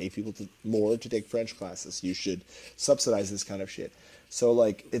 You should pay people more to take French classes. You should subsidize this kind of shit. So,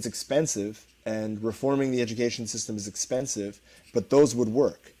 like, it's expensive, and reforming the education system is expensive, but those would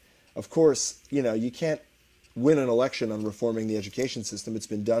work. Of course, you can't win an election on reforming the education system. It's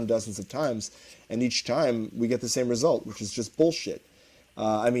been done dozens of times, and each time we get the same result, which is just bullshit.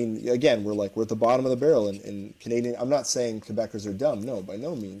 I mean, again, we're at the bottom of the barrel in Canadian. I'm not saying Quebecers are dumb, no, by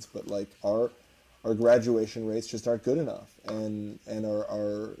no means, but, like, our graduation rates just aren't good enough, and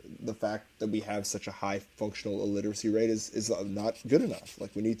the fact that we have such a high functional illiteracy rate is not good enough.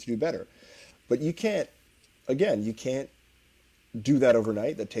 Like, we need to do better, but you can't do that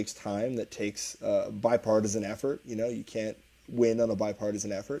overnight. That takes time. That takes bipartisan effort. You can't win on a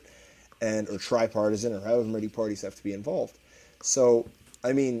bipartisan effort, or tripartisan, or however many parties have to be involved. So,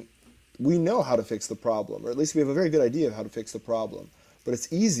 I mean, we know how to fix the problem, or at least we have a very good idea of how to fix the problem. But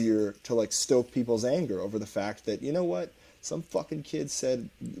it's easier to, like, stoke people's anger over the fact that, you know what, some fucking kid said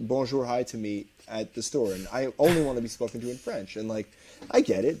bonjour hi to me at the store, and I only want to be spoken to in French. And, like, I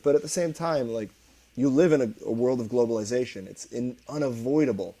get it, but at the same time, like, you live in a world of globalization. It's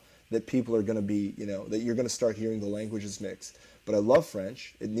unavoidable that people are going to be, that you're going to start hearing the languages mix. But I love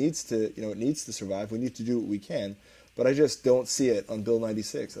French. It needs to survive. We need to do what we can. But I just don't see it on Bill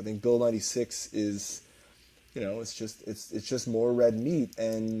 96. I think Bill 96 is, it's just more red meat.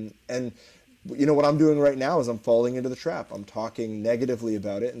 And what I'm doing right now is I'm falling into the trap. I'm talking negatively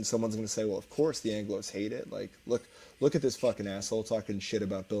about it, and someone's going to say, well, of course the Anglos hate it. Like, look at this fucking asshole talking shit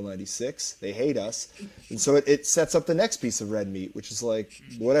about Bill 96. They hate us. And so it sets up the next piece of red meat, which is, like,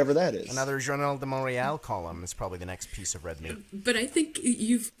 whatever that is. Another Journal de Montréal column is probably the next piece of red meat. But I think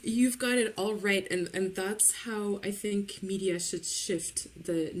you've got it all right, and that's how I think media should shift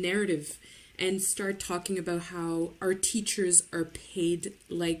the narrative and start talking about how our teachers are paid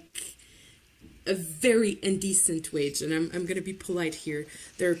like a very indecent wage, and I'm going to be polite here.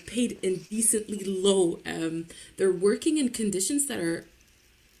 They're paid indecently low. They're working in conditions that are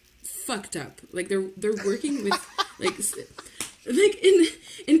fucked up. Like, they're working with like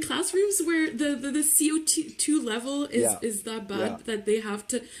in classrooms where the CO2 level is that bad that they have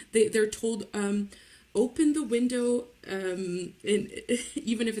to they're told open the window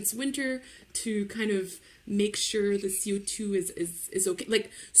even if it's winter, to kind of make sure the CO2 is okay.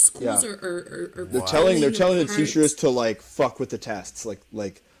 Like, schools are they're telling the teachers to, like, fuck with the tests,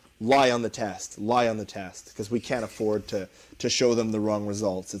 like lie on the test, because we can't afford to show them the wrong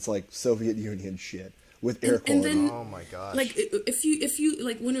results. It's like Soviet Union shit with air quality. Then, oh my gosh! Like, if you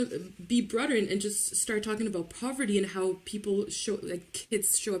like want to be broader and just start talking about poverty and how people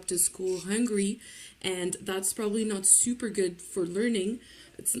kids show up to school hungry, and that's probably not super good for learning.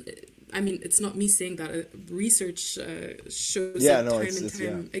 It's not me saying that. Research shows that time and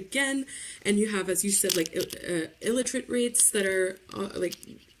time again. And you have, as you said, like illiterate rates that are like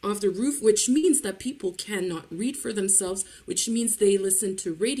off the roof, which means that people cannot read for themselves, which means they listen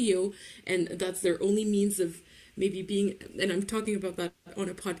to radio, and that's their only means of maybe being, and I'm talking about that on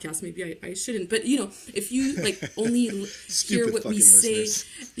a podcast, maybe I shouldn't, but if you like only hear what we say,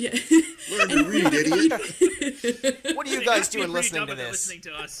 Learn to read, idiot. What are you guys doing listening to this? Listening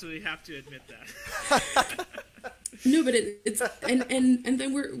to us, so we have to admit that. No, but it's and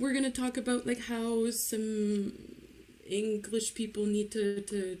then we're gonna talk about, like, how some English people need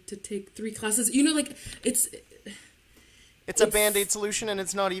to take 3 classes. Like, it's a Band-Aid solution, and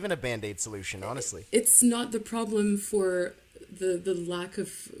it's not even a Band-Aid solution, honestly. It's not the problem for the lack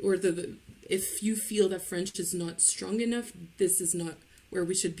of, or if you feel that French is not strong enough, this is not where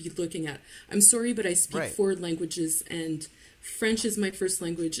we should be looking at. I'm sorry, but I speak 4 languages, and French is my first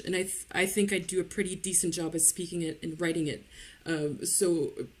language, and I think I do a pretty decent job at speaking it and writing it.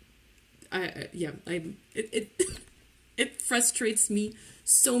 It frustrates me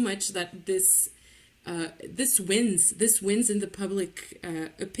so much that this wins in the public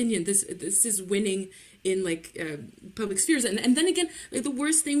opinion. This is winning in, like, public spheres, and then again, like, the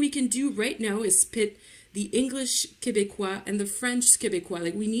worst thing we can do right now is pit the English Quebecois and the French Quebecois.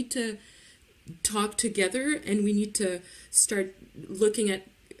 Like, we need to talk together, and we need to start looking at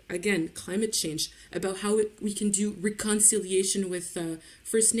again, climate change, about how we can do reconciliation with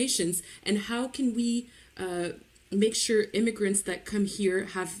First Nations, and how can we make sure immigrants that come here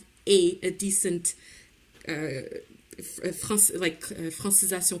have a decent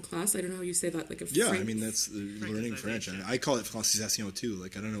francisation class. I don't know how you say that. Like a yeah, I mean that's learning French. I call it francisation too.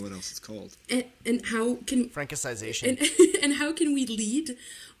 Like I don't know what else it's called. And how can Francicization? And how can we lead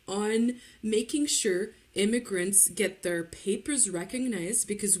on making sure immigrants get their papers recognized?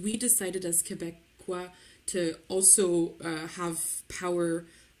 Because we decided as Quebecois to also have power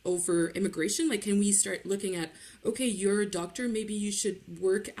over immigration. Like, can we start looking at, okay, you're a doctor, maybe you should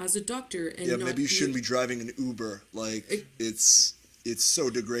work as a doctor, and yeah, maybe you shouldn't be driving an Uber. Like it's so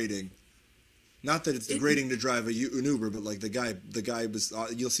degrading. Not that it's degrading to drive an Uber, but like the guy was.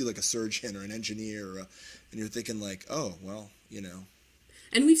 You'll see like a surgeon or an engineer, and you're thinking like, oh well, you know.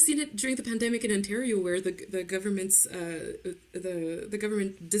 And we've seen it during the pandemic in Ontario, where the government's the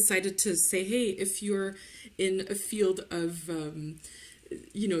government decided to say, hey, if you're in a field of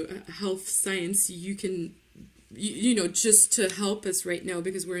health science, you can, just to help us right now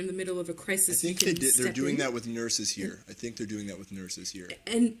because we're in the middle of a crisis. I think they're doing that with nurses here. I think they're doing that with nurses here.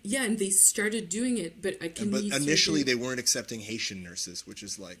 And yeah, and they started doing it, but but initially they weren't accepting Haitian nurses, which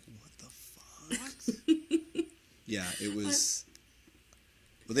is like, what the fuck? Yeah, it was.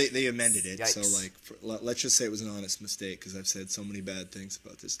 Well, they amended it, Yikes. so like, let's just say it was an honest mistake because I've said so many bad things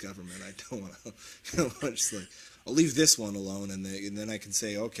about this government. I don't want to. Just like, I'll leave this one alone, and then I can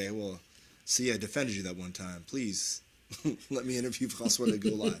say, okay, well, see, I defended you that one time. Please let me interview François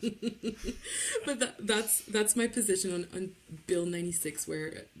Legault live. But that's my position on Bill 96,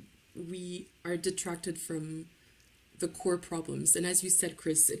 where we are detracted from the core problems. And as you said,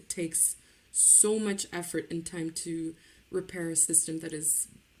 Chris, it takes so much effort and time to repair a system that is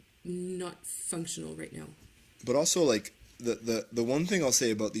not functional right now. But also, like, the one thing I'll say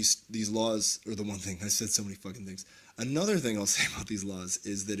about these laws, or the one thing, I said so many fucking things. Another thing I'll say about these laws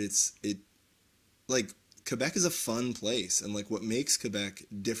is that like, Quebec is a fun place, and like what makes Quebec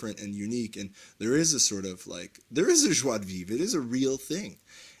different and unique, and there is a sort of like, there is a joie de vivre. It is a real thing,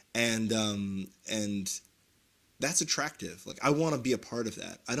 and that's attractive. Like, I want to be a part of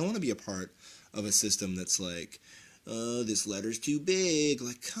that. I don't want to be a part of a system that's like, this letter's too big.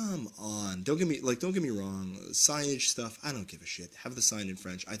 Like, come on. Don't get me wrong. Signage stuff, I don't give a shit. Have the sign in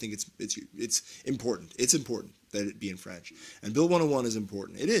French. I think it's important. It's important that it be in French. And Bill 101 is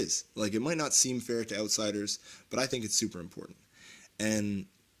important. It is. Like, it might not seem fair to outsiders, but I think it's super important. And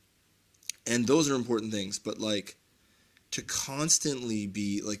those are important things. But like, to constantly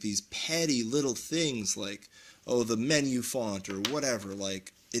be like these petty little things, like, oh, the menu font or whatever,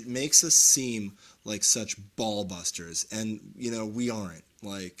 like, it makes us seem like such ball busters, and we aren't.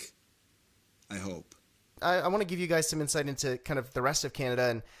 Like, I hope. I want to give you guys some insight into kind of the rest of Canada,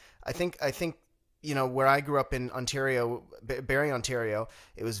 and I think where I grew up in Ontario, Barrie, Ontario,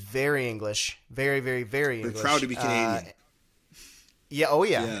 it was very English, very, very, very English. We're proud to be Canadian. Yeah, oh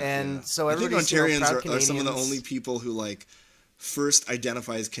yeah, and so everybody's Ontarians are some of the only people who like first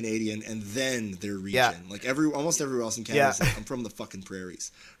identify as Canadian and then their region. Yeah. Like almost everywhere else in Canada, is like, I'm from the fucking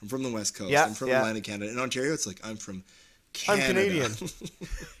prairies. I'm from the West Coast. I'm from Atlantic Canada. In Ontario, it's like, I'm from Canada. I'm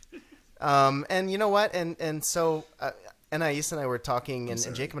Canadian. And you know what? And so Anaïs and I were talking, and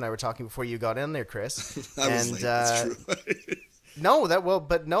Jacob and I were talking before you got in there, Chris. I was late. That's true. No,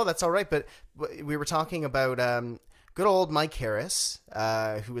 that's all right. But we were talking about good old Mike Harris,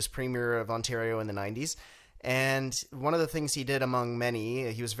 who was Premier of Ontario in the 90s. And one of the things he did among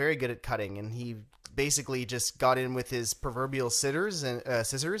many, he was very good at cutting, and he basically just got in with his proverbial scissors,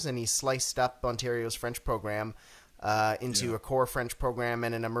 and he sliced up Ontario's French program into a core French program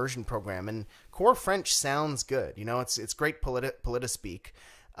and an immersion program. And core French sounds good, it's great polita-speak.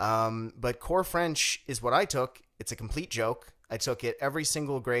 But core French is what I took. It's a complete joke. I took it every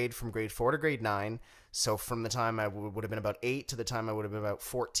single grade from grade 4 to grade 9. So from the time I would have been about 8 to the time I would have been about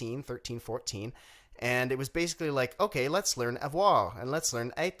 13, 14. And it was basically like, okay, let's learn avoir and let's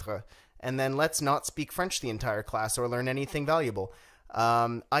learn être, and then let's not speak French the entire class or learn anything valuable.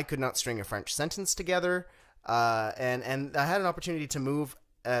 I could not string a French sentence together, and I had an opportunity to move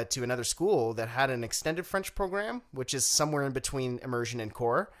to another school that had an extended French program, which is somewhere in between immersion and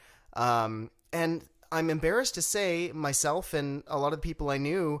core. And I'm embarrassed to say, myself and a lot of people I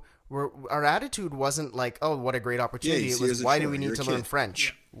knew, our attitude wasn't like, oh, what a great opportunity. It was, why do we need to learn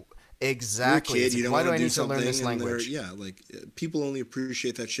French? Yeah. Exactly. You're a kid, you don't why want do I to need to learn this language? Yeah, like people only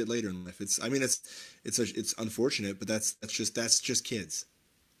appreciate that shit later in life. It's unfortunate, but that's just kids.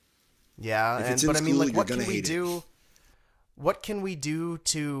 Yeah, but I mean, like, what can we do? What can we do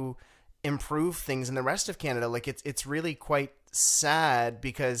to improve things in the rest of Canada? Like, it's really quite sad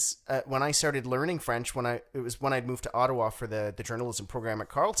because when I started learning French, it was when I'd moved to Ottawa for the journalism program at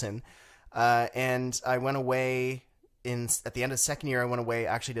Carleton, and I went away at the end of the second year. I went away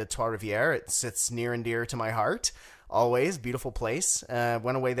actually to Trois-Rivières. It sits near and dear to my heart. Always beautiful place.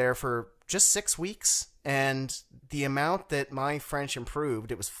 Went away there for just 6 weeks, and the amount that my French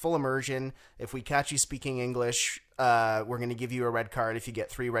improved, it was full immersion. If we catch you speaking English, we're going to give you a red card. If you get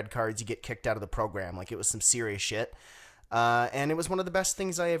 3 red cards, you get kicked out of the program. Like, it was some serious shit. And it was one of the best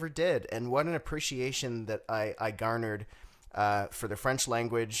things I ever did. And what an appreciation that I garnered for the French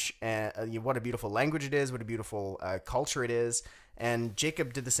language. What a beautiful language it is. What a beautiful culture it is. And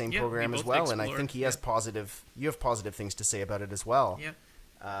Jacob did the same program as well. And I think you have positive things to say about it as well. Yeah.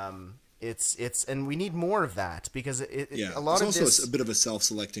 And we need more of that, because a lot it's of also this... a bit of a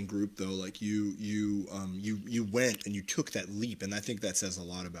self-selecting group, though. Like you went and you took that leap, and I think that says a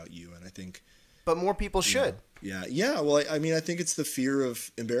lot about you. And I think, but more people should. Yeah. Well, I mean, I think it's the fear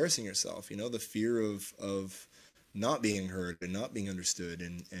of embarrassing yourself. The fear of not being heard and not being understood,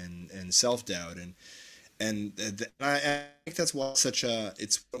 and self-doubt, and I think that's why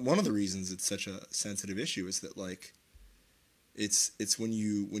it's one of the reasons it's such a sensitive issue, is that, like, it's when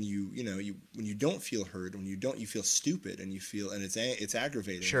you don't feel heard, you feel stupid, and it's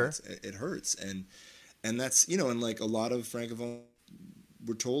aggravating. Sure. It hurts, and that's, and like a lot of francophones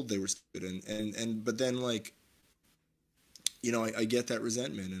were told they were stupid, but then, like, I get that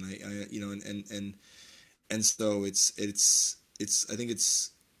resentment, and and so it's I think it's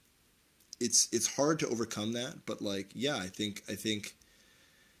hard to overcome that, but, like, yeah, I think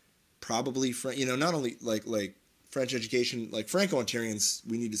probably not only like French education, like Franco-Ontarians,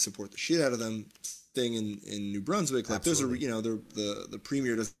 we need to support the shit out of them. Thing in New Brunswick, like, Absolutely. those are the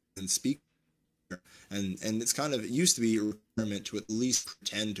premier doesn't speak, and it's kind of, it used to be a requirement to at least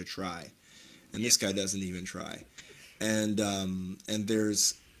pretend to try, and this guy doesn't even try, and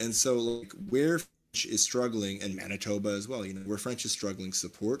so, like, where French is struggling, and Manitoba as well, where French is struggling,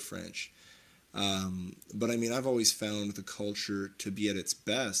 support French. But I mean, I've always found the culture to be at its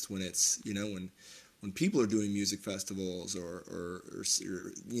best when it's, when people are doing music festivals or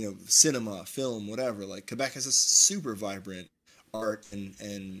cinema, film, whatever. Like, Quebec has a super vibrant art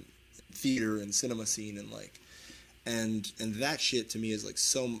and theater and cinema scene, and, like, and that shit to me is, like,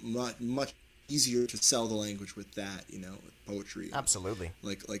 so much easier to sell the language with that, with poetry. Absolutely.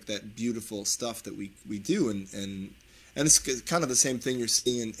 Like that beautiful stuff that we do, and it's kind of the same thing you're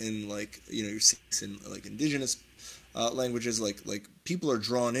seeing in like, you're seeing in, like, indigenous languages, like people are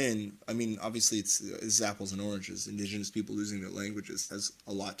drawn in. I mean, obviously it's apples and oranges. Indigenous people losing their languages has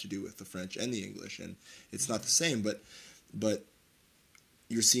a lot to do with the French and the English, and it's not the same, but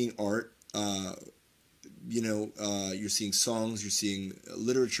you're seeing art, you're seeing songs, you're seeing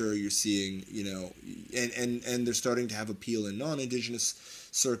literature, you're seeing, and they're starting to have appeal in non-indigenous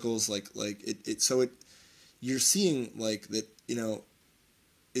circles, like you're seeing, like, that,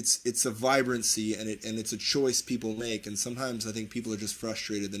 it's a vibrancy, and it's a choice people make, and sometimes I think people are just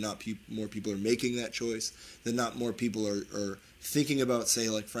frustrated that not more people are making that choice, that not more people are thinking about, say,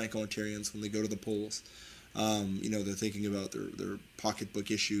 like, Franco-Ontarians when they go to the polls. They're thinking about their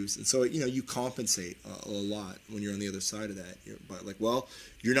pocketbook issues, and so, you compensate a lot when you're on the other side of that. You're like, well,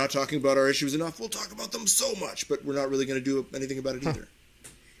 you're not talking about our issues enough, we'll talk about them so much, but we're not really going to do anything about it either.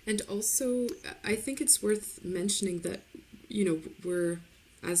 And also, I think it's worth mentioning that, we're,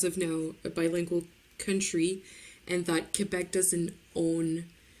 as of now, a bilingual country, and that Quebec doesn't own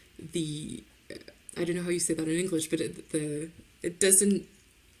the, I don't know how you say that in English, but it doesn't,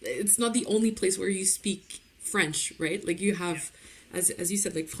 it's not the only place where you speak French, right? Like, you have, as you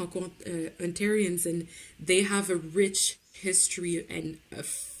said, like, Franco-Ontarians, and they have a rich history and a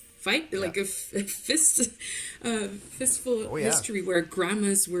fight, like a fistful history, where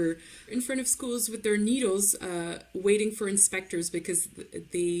grandmas were in front of schools with their needles, waiting for inspectors because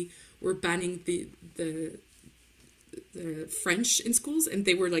they were banning the French in schools, and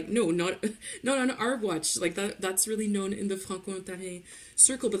they were like, no, not on our watch. Like, that's really known in the Franco-Ontarien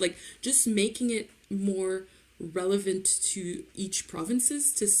circle, but, like, just making it more relevant to each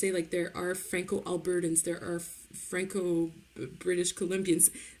provinces, to say, like, there are Franco-Albertans, there are Franco-British Columbians.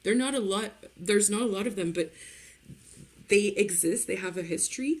 There's not a lot of them, but they exist. They have a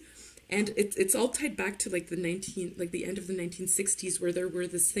history, and it's all tied back to, like, the end of the 1960s, where there were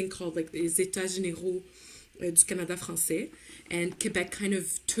this thing called, like, les États généraux du Canada français, and Quebec kind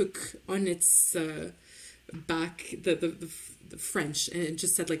of took on its back the French, and it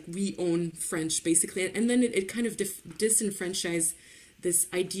just said, like, we own French, basically, and then it kind of disenfranchised this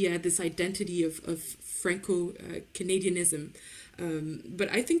idea, this identity of Franco-Canadianism. But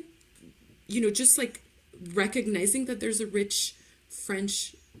I think, just like recognizing that there's a rich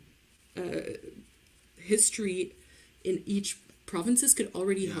French history in each provinces could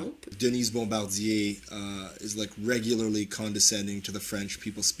already help. Denise Bombardier is like regularly condescending to the French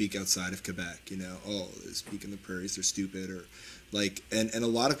people speak outside of Quebec. You know, oh, they speak in the prairies, they're stupid, or like, and a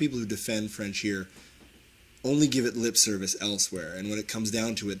lot of people who defend French here only give it lip service elsewhere, and when it comes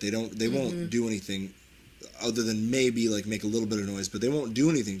down to it, they won't do anything other than maybe like make a little bit of noise, but they won't do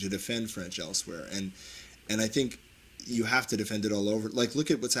anything to defend French elsewhere. And I think you have to defend it all over. Like, look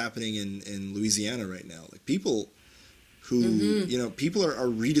at what's happening in Louisiana right now. Like, people who, you know, people are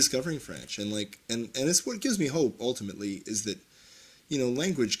rediscovering French, and like, and it's what gives me hope ultimately, is that, you know,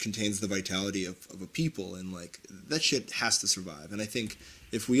 language contains the vitality of a people, and like, that shit has to survive. And I think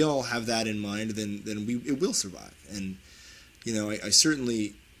if we all have that in mind, then it will survive. And, you know, I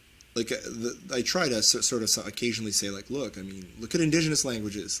certainly, like, I try to sort of occasionally say, like, look, I mean, look at indigenous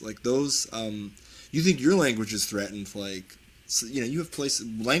languages, like those, you think your language is threatened, like, so, you know, you have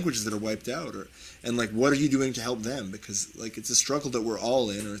languages that are wiped out, and like, what are you doing to help them? Because like, it's a struggle that we're all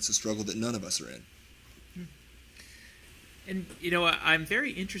in, or it's a struggle that none of us are in. And, you know, I'm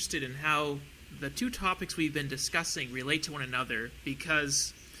very interested in how the two topics we've been discussing relate to one another,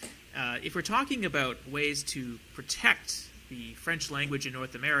 because if we're talking about ways to protect the French language in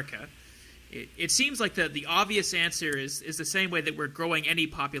North America, it seems like the obvious answer is the same way that we're growing any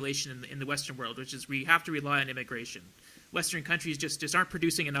population in the Western world, which is we have to rely on immigration. Western countries just aren't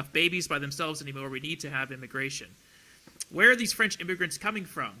producing enough babies by themselves anymore. We need to have immigration. Where are these French immigrants coming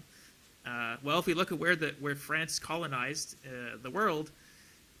from? Well, if we look at where France colonized the world,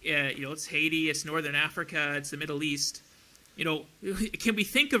 you know, it's Haiti, it's Northern Africa, it's the Middle East. You know, can we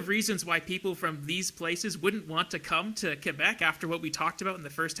think of reasons why people from these places wouldn't want to come to Quebec after what we talked about in the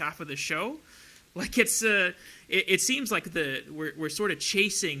first half of the show? Like, it seems like we're sort of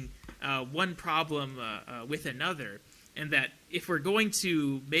chasing one problem with another, and that if we're going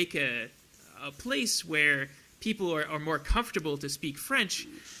to make a place where people are more comfortable to speak French,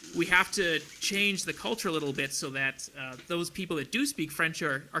 we have to change the culture a little bit so that those people that do speak French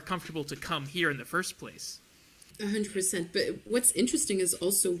are comfortable to come here in the first place. 100%. But what's interesting is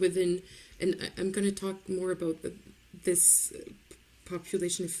also within, and I'm going to talk more about this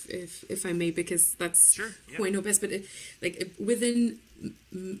population, if I may, because that's who I know best. But within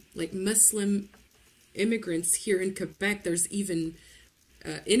like Muslim immigrants here in Quebec, there's even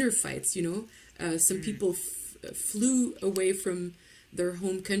inner fights. You know, some people flew away from their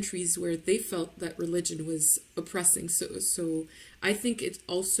home countries where they felt that religion was oppressing. So I think it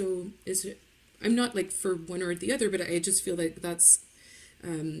also is. I'm not like for one or the other, but I just feel like that's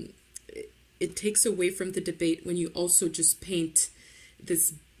it takes away from the debate when you also just paint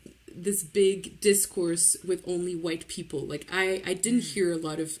this big discourse with only white people. Like I didn't hear a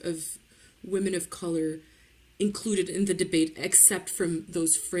lot of women of color included in the debate, except from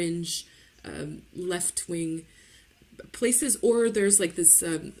those fringe left-wing places, or there's like this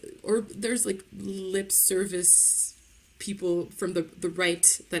or there's like lip service people from the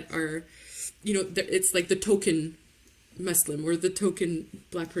right that are, you know, it's like the token Muslim or the token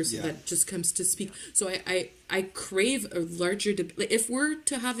black person that just comes to speak. So I crave a larger debate. Like, if we're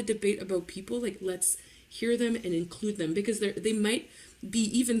to have a debate about people, like, let's hear them and include them, because they might be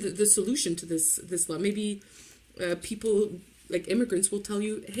even the solution to this law. Maybe people like immigrants will tell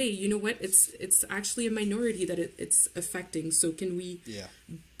you, hey, you know what, it's actually a minority that it's affecting, so can we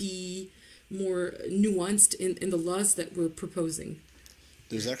be more nuanced in the laws that we're proposing?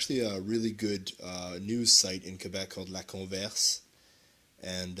 There's actually a really good news site in Quebec called La Converse,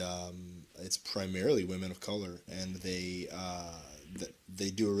 and it's primarily women of color, and they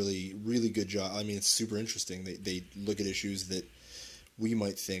do a really good job. I mean, it's super interesting. They look at issues that we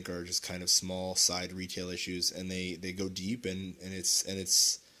might think are just kind of small side retail issues, and they go deep, and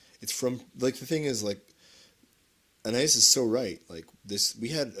it's from, like, the thing is, like, Anaïs is so right. Like, we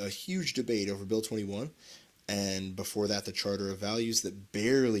had a huge debate over Bill 21, and before that the Charter of Values that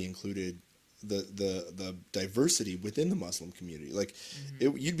barely included the diversity within the Muslim community. Like,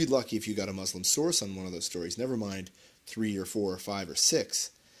 you'd be lucky if you got a Muslim source on one of those stories, never mind 3 or 4 or 5 or 6.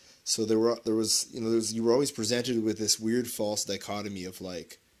 So there was you were always presented with this weird false dichotomy of,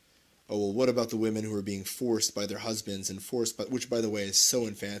 like, oh, well, what about the women who are being forced by their husbands and which, by the way, is so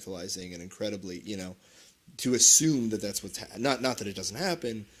infantilizing and incredibly, you know, to assume that that's what's not that it doesn't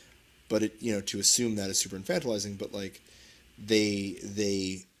happen, but it, you know, to assume that is super infantilizing. But like,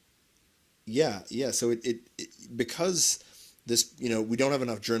 so it because this, you know, we don't have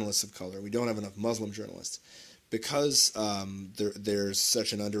enough journalists of color, we don't have enough Muslim journalists, because there's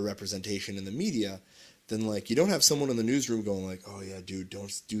such an underrepresentation in the media. then like you don't have someone in the newsroom going like, oh yeah, dude,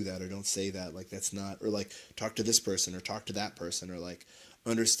 don't do that or don't say that, like that's not, or like talk to this person or talk to that person, or like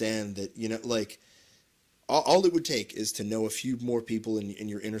understand that, you know, like all it would take is to know a few more people in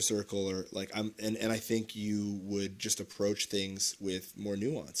your inner circle, or like and I think you would just approach things with more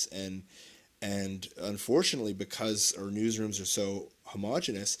nuance. And unfortunately, because our newsrooms are so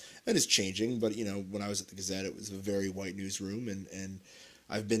homogenous, and it's changing, but you know, when I was at the Gazette, it was a very white newsroom, and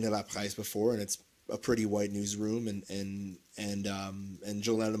I've been to La Presse before, and it's a pretty white newsroom, and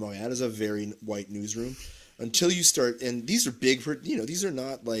Journal de Montréal is a very white newsroom. Until you start, and these are big, you know, these are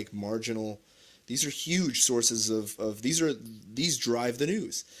not like marginal, these are huge sources of these drive the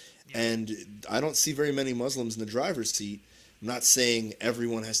news, and I don't see very many Muslims in the driver's seat. I'm not saying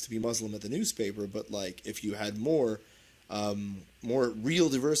everyone has to be Muslim at the newspaper, but like if you had more real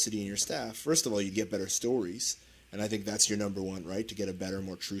diversity in your staff, first of all, you'd get better stories. And I think that's your number one, right? To get a better,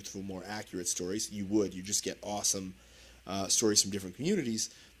 more truthful, more accurate stories. You just get awesome stories from different communities.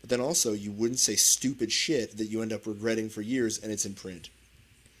 But then also, you wouldn't say stupid shit that you end up regretting for years, and it's in print.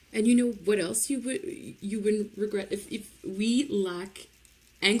 And you know what else you wouldn't regret? If we lack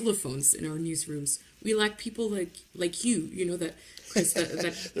Anglophones in our newsrooms. We lack people like you know, that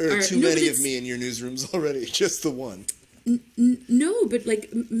there are too many of me in your newsrooms already, just the one. No, but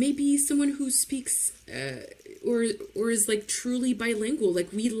like maybe someone who speaks or is like truly bilingual.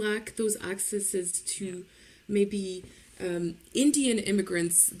 Like we lack those accesses to maybe Indian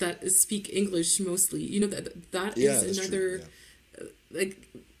immigrants that speak English mostly. You know, that is another true, yeah. Like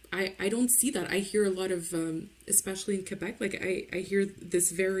I don't see that. I hear a lot of especially in Quebec, like I hear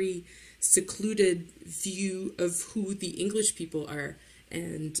this very secluded view of who the English people are.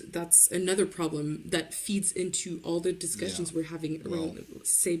 And that's another problem that feeds into all the discussions we're having around,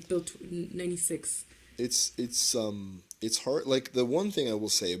 say, Bill 96. It's hard. Like, the one thing I will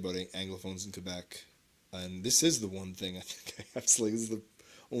say about Anglophones in Quebec, and this is the one thing I think I have to, like, this is the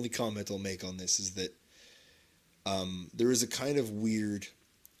only comment I'll make on this, is that there is a kind of weird,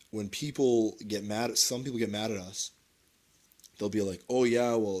 when people get mad, some people get mad at us, they'll be like, oh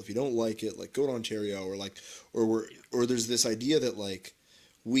yeah, well, if you don't like it, like, go to Ontario, or like, or there's this idea that, like,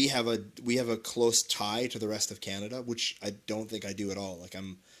 we have a close tie to the rest of Canada, which I don't think I do at all. Like,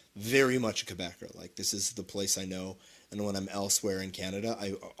 I'm very much a Quebecer. Like, this is the place I know, and when I'm elsewhere in Canada,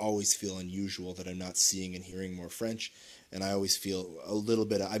 I always feel unusual that I'm not seeing and hearing more French, and I always feel a little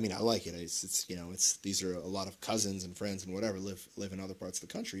bit I mean, I like it. It's you know, these are a lot of cousins and friends and whatever live in other parts of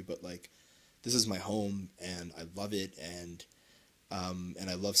the country, but like, this is my home, and I love it, and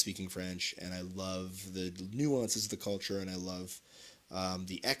I love speaking French, and I love the nuances of the culture, and I love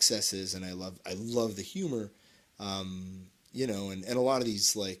the excesses, and I love the humor, you know, and a lot of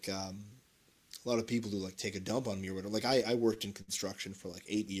these, like, a lot of people who, like, take a dump on me or whatever. Like, I worked in construction for, like,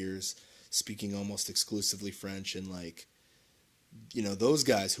 8 years, speaking almost exclusively French, and, like, you know, those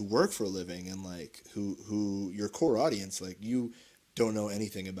guys who work for a living, and, like, who your core audience, like, you don't know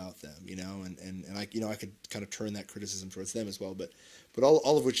anything about them, you know, and I, you know, I could kind of turn that criticism towards them as well, but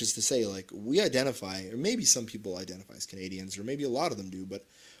all of which is to say, like, we identify, or maybe some people identify as Canadians, or maybe a lot of them do, but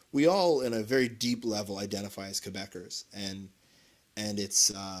we all, in a very deep level, identify as Quebecers, and it's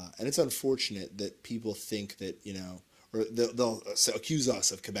unfortunate that people think that, you know, or they'll accuse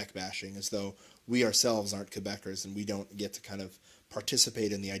us of Quebec bashing, as though we ourselves aren't Quebecers and we don't get to kind of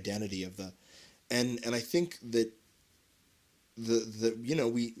participate in the identity of the, and I think that the you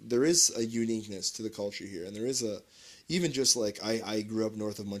know, there is a uniqueness to the culture here, and there is a, even just like I grew up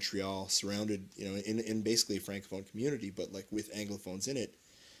north of Montreal, surrounded, you know, in basically a francophone community, but like with anglophones in it.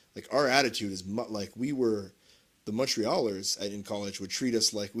 Like, our attitude is like, we were, the Montrealers in college would treat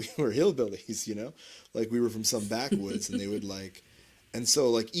us like we were hillbillies, you know, like we were from some backwoods, and they would like, and so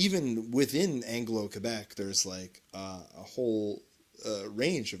like even within Anglo Quebec, there's like a whole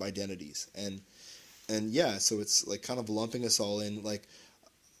range of identities, and yeah, so it's like kind of lumping us all in. Like,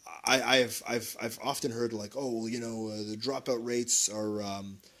 I've often heard, like, oh, well, you know, the dropout rates are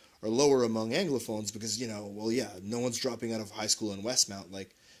lower among Anglophones because, you know, well, yeah, no one's dropping out of high school in Westmount.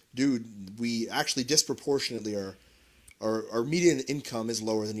 Like, dude, we actually disproportionately our median income is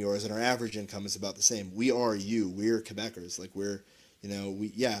lower than yours, and our average income is about the same. We're Quebecers. Like, we're, you know,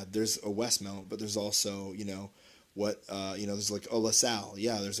 there's a Westmount, but there's also, you know, you know, there's like a LaSalle,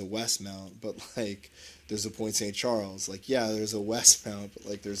 yeah, there's a Westmount, but like there's a Point St. Charles, like, yeah, there's a Westmount, but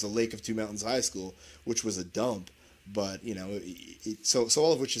like there's a Lake of Two Mountains High School, which was a dump, but you know, so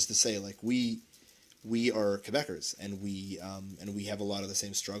all of which is to say, like, we are Quebecers, and we have a lot of the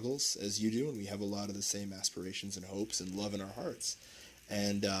same struggles as you do, and we have a lot of the same aspirations and hopes and love in our hearts,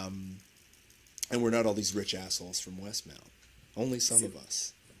 and we're not all these rich assholes from Westmount. Only some of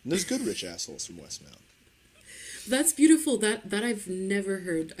us. And there's good rich assholes from Westmount. That's beautiful. That I've never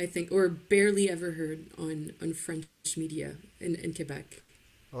heard, I think, or barely ever heard on French media in Quebec.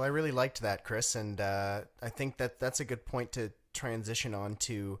 Well, I really liked that, Chris, and I think that's a good point to transition on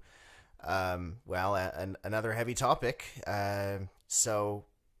to, another heavy topic. So,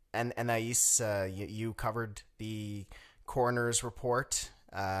 Anaïs, you covered the coroner's report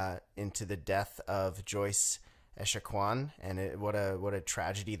into the death of Joyce Echaquan, and what a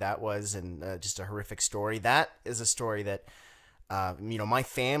tragedy that was, and just a horrific story. That is a story that my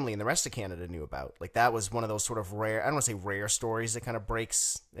family and the rest of Canada knew about. Like, that was one of those sort of rare, I don't want to say rare stories that kind of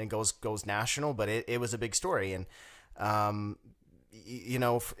breaks and goes national, but it was a big story. And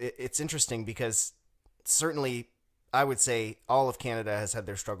it's interesting because certainly I would say all of Canada has had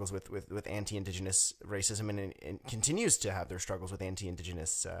their struggles with anti-Indigenous racism, and continues to have their struggles with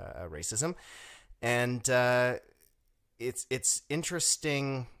anti-Indigenous racism. And it's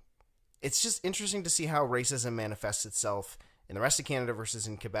interesting. It's just interesting to see how racism manifests itself in the rest of Canada versus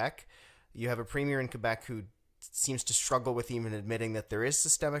in Quebec. You have a premier in Quebec who seems to struggle with even admitting that there is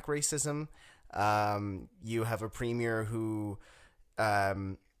systemic racism. You have a premier who,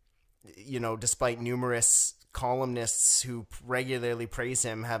 despite numerous columnists who regularly praise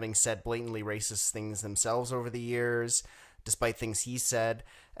him, having said blatantly racist things themselves over the years, despite things he said.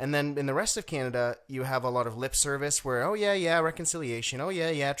 And then in the rest of Canada, you have a lot of lip service where, oh yeah, reconciliation, oh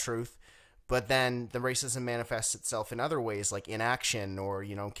yeah, truth. But then the racism manifests itself in other ways, like inaction, or,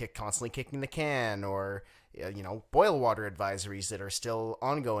 constantly kicking the can, or, boil water advisories that are still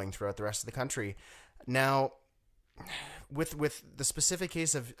ongoing throughout the rest of the country. Now, with the specific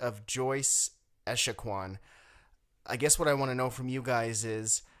case of Joyce Echaquan, I guess what I want to know from you guys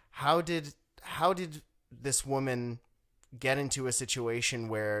is how did this woman get into a situation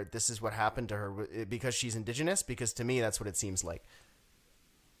where this is what happened to her? Because she's Indigenous? Because to me, that's what it seems like.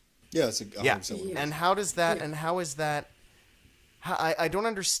 Yeah, it's 100%. Yeah. And how does that? And how is that? I don't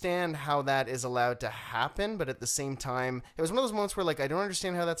understand how that is allowed to happen, but at the same time, it was one of those moments where, like, I don't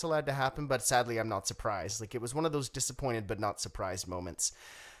understand how that's allowed to happen, but sadly, I'm not surprised. Like, it was one of those disappointed but not surprised moments.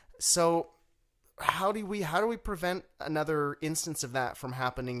 So, how do we prevent another instance of that from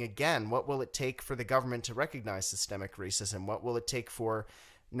happening again? What will it take for the government to recognize systemic racism? What will it take for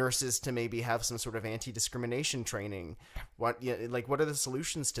nurses to maybe have some sort of anti-discrimination training? What are the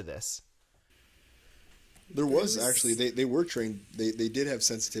solutions to this? There was actually, they were trained. They did have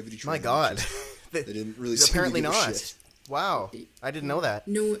sensitivity training. My God, they didn't really. Apparently not. Shit. Wow, I didn't know that.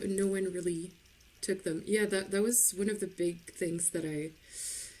 No one really took them. Yeah, that was one of the big things that I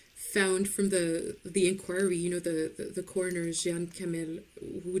found from the inquiry. The coroner Jeanne Camel,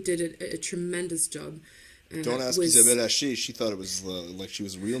 who did a tremendous job. Don't ask Isabelle Haché. She thought it was like she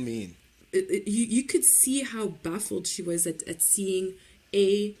was real mean. You could see how baffled she was at seeing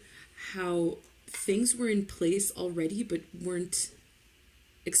how things were in place already but weren't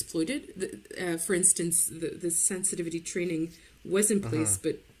exploited. For instance, the sensitivity training was in place,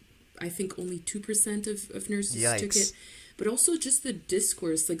 but I think only 2% of nurses took it. But also just the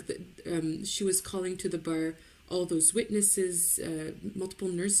discourse, like she was calling to the bar all those witnesses, multiple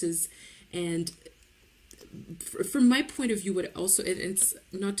nurses, and from my point of view, what also, and it's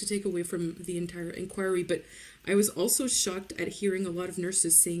not to take away from the entire inquiry, but I was also shocked at hearing a lot of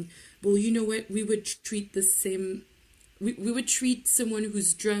nurses saying, well, you know what, we would treat the same, we would treat someone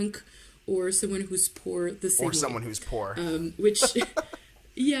who's drunk or someone who's poor the same way. Or someone who's poor. Which,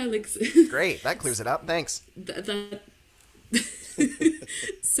 yeah, like... Great, that clears it up, thanks.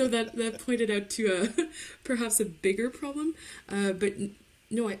 So that pointed out to perhaps a bigger problem. But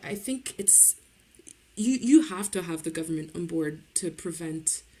no, I think it's... You have to have the government on board to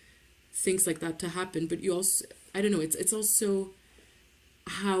prevent things like that to happen. But you also, I don't know, it's also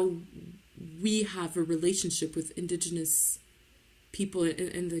how we have a relationship with Indigenous people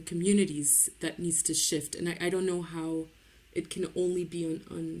in the communities that needs to shift. And I don't know how it can only be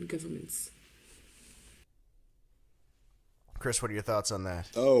on governments. Chris, what are your thoughts on that?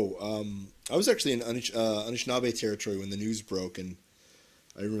 I was actually in Anishinaabe territory when the news broke, and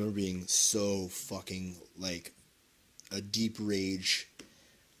I remember being so fucking, like, a deep rage.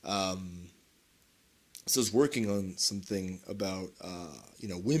 So I was working on something about,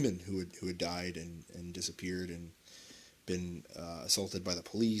 women who had died and disappeared and been assaulted by the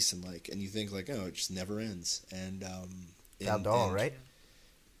police, and you think, like, oh, it just never ends. And right?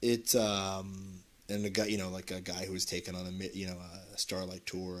 It and a guy, like a guy who was taken on a Starlight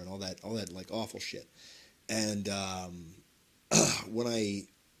tour and all that like awful shit. And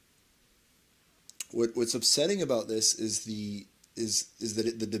what's upsetting about this is the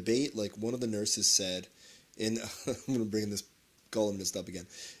debate, like one of the nurses said, and I'm going to bring this columnist up again.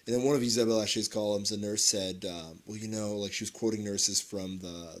 And then one of Isabelle Hachet's columns, a nurse said, well, you know, like she was quoting nurses from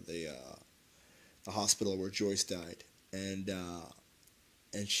the hospital where Joyce died. And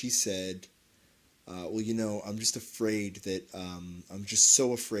she said, well, you know, I'm just afraid that, I'm just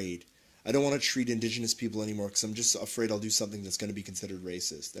so afraid. I don't want to treat Indigenous people anymore because I'm just afraid I'll do something that's going to be considered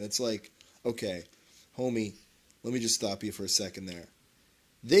racist. And it's like, okay, homie, let me just stop you for a second there.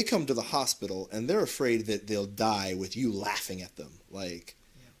 They come to the hospital and they're afraid that they'll die with you laughing at them, like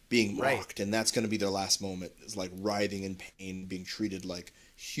being mocked. Right. And that's going to be their last moment, is like writhing in pain, being treated like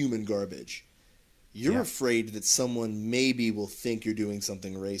human garbage. You're afraid that someone maybe will think you're doing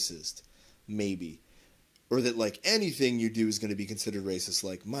something racist. Maybe. Or that like anything you do is going to be considered racist.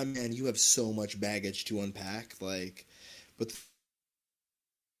 Like, my man, you have so much baggage to unpack. Like, but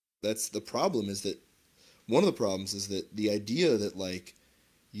that's the problem, is that one of the problems is that the idea that like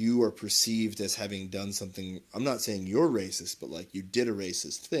you are perceived as having done something, I'm not saying you're racist, but like you did a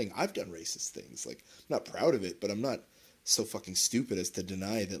racist thing. I've done racist things. Like, I'm not proud of it, but I'm not so fucking stupid as to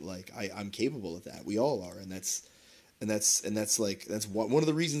deny that like I'm capable of that. We all are, and that's one of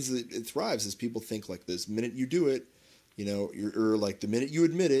the reasons that it thrives, is people think like this minute you do it, you know, or like the minute you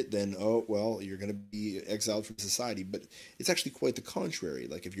admit it, then, oh, well, you're going to be exiled from society. But it's actually quite the contrary.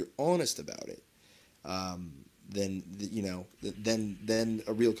 Like, if you're honest about it, then, you know, then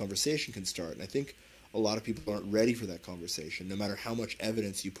a real conversation can start. And I think a lot of people aren't ready for that conversation, no matter how much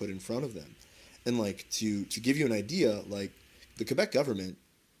evidence you put in front of them. And like, to give you an idea, like the Quebec government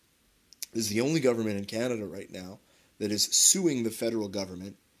is the only government in Canada right now that is suing the federal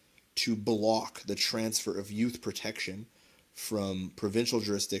government to block the transfer of youth protection from provincial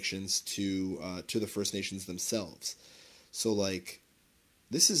jurisdictions to the First Nations themselves. So like,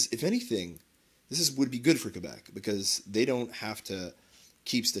 this is, if anything, would be good for Quebec, because they don't have to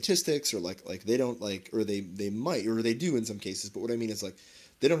keep statistics, or like they don't like, or they might, or they do in some cases. But what I mean is like,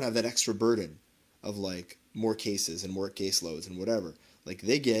 they don't have that extra burden of like more cases and more caseloads and whatever. Like,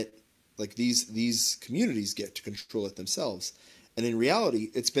 they get, like these communities get to control it themselves. And in reality,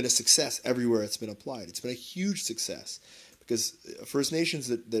 it's been a success everywhere it's been applied. It's been a huge success, because First Nations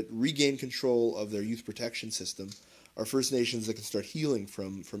that regain control of their youth protection system are First Nations that can start healing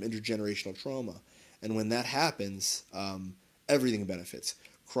from intergenerational trauma. And when that happens, everything benefits.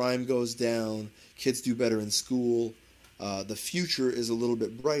 Crime goes down, kids do better in school, the future is a little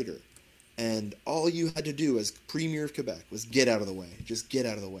bit brighter. And all you had to do as Premier of Quebec was get out of the way. Just get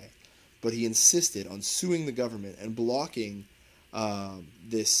out of the way. But he insisted on suing the government and blocking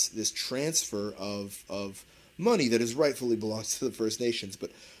this transfer of money that is rightfully belongs to the First Nations.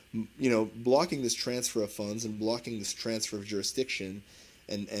 But, you know, blocking this transfer of funds and blocking this transfer of jurisdiction,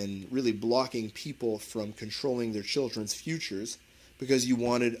 and really blocking people from controlling their children's futures, because you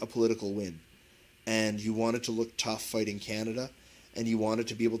wanted a political win. And you wanted to look tough fighting Canada, and you wanted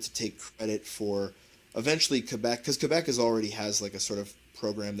to be able to take credit for eventually Quebec, because Quebec already has like a sort of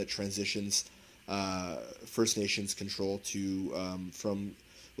program that transitions First Nations control to from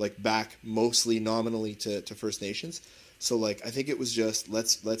like back mostly nominally to First Nations. So like, I think it was just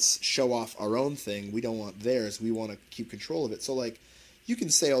let's show off our own thing. We don't want theirs. We want to keep control of it. So like, you can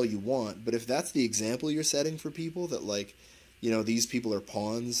say all you want, but if that's the example you're setting for people, that like, you know, these people are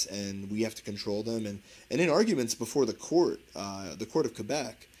pawns and we have to control them, and in arguments before the court of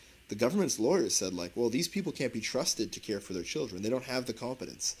Quebec, the government's lawyers said like, well, these people can't be trusted to care for their children. They don't have the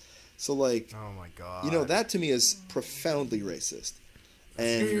competence. So like, oh my God, you know, that to me is profoundly racist.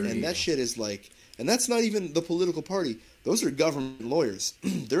 And that shit is like, and that's not even the political party. Those are government lawyers.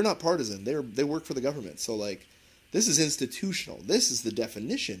 They're not partisan. They work for the government. So like, this is institutional. This is the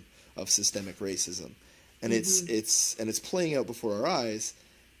definition of systemic racism. And it's playing out before our eyes.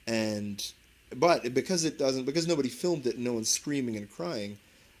 But because nobody filmed it and no one's screaming and crying,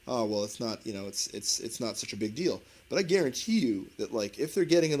 oh, well, it's not, you know, it's not such a big deal. But I guarantee you that like, if they're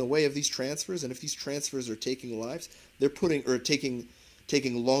getting in the way of these transfers, and if these transfers are taking lives, they're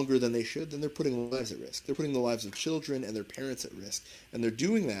taking longer than they should, then they're putting lives at risk. They're putting the lives of children and their parents at risk. And they're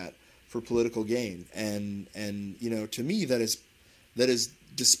doing that for political gain. And you know, to me, that is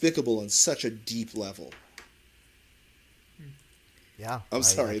despicable on such a deep level. Yeah. I'm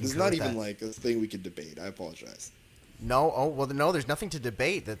sorry. There's not even like a thing we could debate. I apologize. No. Oh, well, no, there's nothing to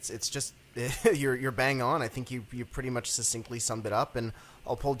debate. It's just, you're bang on. I think you pretty much succinctly summed it up, and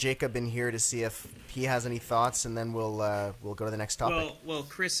I'll pull Jacob in here to see if he has any thoughts, and then we'll go to the next topic. Well,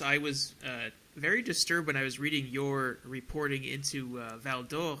 Chris, I was very disturbed when I was reading your reporting into Val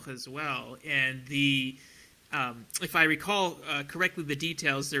d'Or as well, and the if I recall correctly, the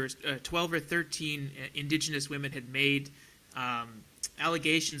details, there's 12 or 13 Indigenous women had made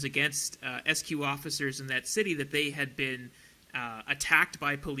allegations against SQ officers in that city that they had been attacked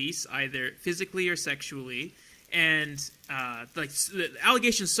by police, either physically or sexually. And the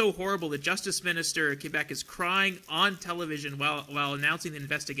allegation is so horrible that Justice Minister of Quebec is crying on television while announcing the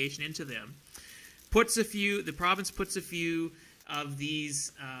investigation into them. The province puts a few of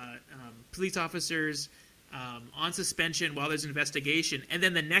these police officers on suspension while there's an investigation, and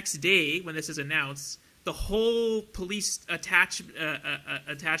then the next day, when this is announced, the whole police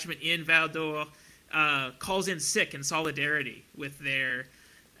attachment in Val d'Or calls in sick in solidarity with their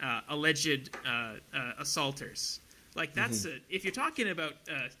alleged assaulters. Like, that's if you're talking about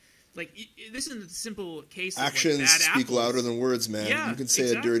this is a simple case of actions bad speak apples. louder than words, man. Yeah, you can say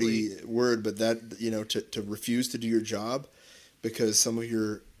exactly. a dirty word, but that, to refuse to do your job because some of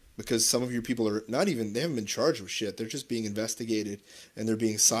your people are they haven't been charged with shit. They're just being investigated and they're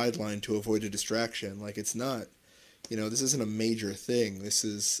being sidelined to avoid a distraction. Like, it's not, this isn't a major thing. This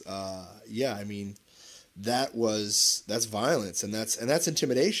is, that's violence and that's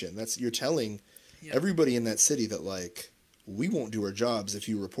intimidation. You're telling everybody in that city that, like, we won't do our jobs if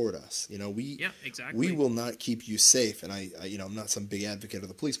you report us. Exactly. We will not keep you safe. And I'm not some big advocate of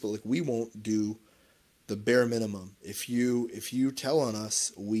the police, but, like, we won't do the bare minimum. If you tell on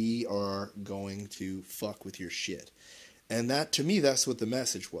us, we are going to fuck with your shit. And that, to me, that's what the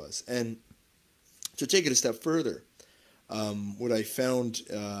message was. And to take it a step further, what I found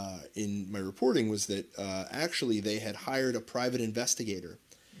in my reporting was that actually they had hired a private investigator.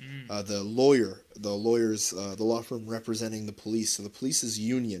 The law firm representing the police, so the police's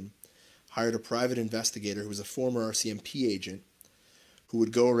union hired a private investigator who was a former RCMP agent who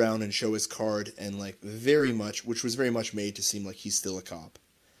would go around and show his card and, like, which was very much made to seem like he's still a cop.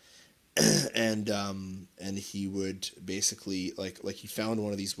 and he would basically, like he found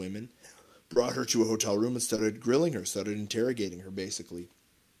one of these women, brought her to a hotel room and started grilling her, started interrogating her, basically.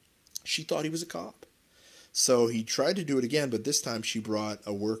 She thought he was a cop. So he tried to do it again, but this time she brought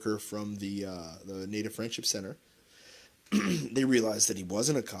a worker from the Native Friendship Center. They realized that he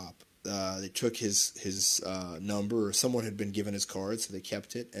wasn't a cop. They took his number, or someone had been given his card, so they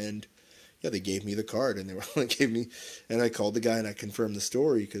kept it. And they gave me the card, and and I called the guy and I confirmed the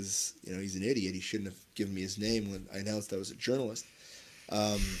story because he's an idiot. He shouldn't have given me his name when I announced I was a journalist.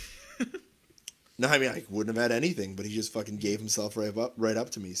 No, I mean, I wouldn't have had anything, but he just fucking gave himself right up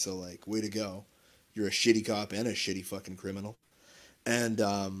to me. So, like, way to go. You're a shitty cop and a shitty fucking criminal. And,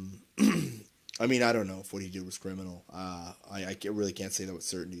 I mean, I don't know if what he did was criminal. I really can't say that with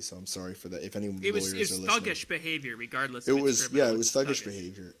certainty, so I'm sorry for that. If any lawyers are listening. Thuggish behavior, regardless. It was thuggish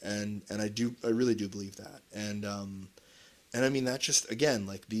behavior, and I really do believe that. And I mean, that just, again,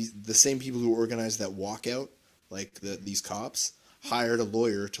 like, the same people who organized that walkout, like these cops, hired a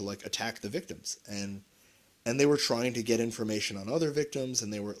lawyer to, like, attack the victims, and they were trying to get information on other victims,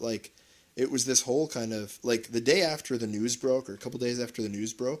 and they were like. It was this whole kind of, like, the day after the news broke, or a couple days after the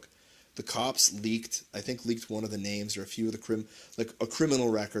news broke, the cops leaked one of the names or a few of the a criminal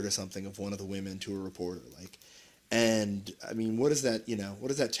record or something of one of the women to a reporter, like, and I mean, what does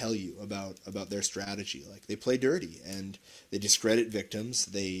that tell you about their strategy? Like, they play dirty and they discredit victims,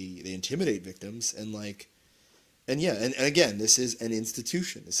 they intimidate victims, and and again, this is an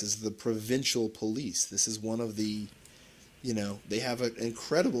institution. This is the provincial police. This is one of the. They have an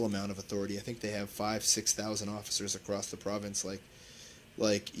incredible amount of authority. I think they have 5,000-6,000 officers across the province.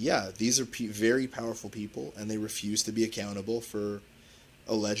 These are very powerful people, and they refuse to be accountable for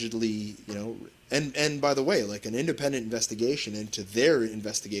allegedly, and by the way, like, an independent investigation into their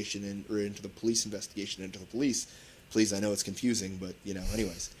investigation or into the police investigation into the police. Please, I know it's confusing, but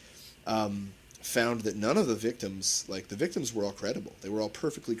anyways, found that none of the victims, the victims were all credible. They were all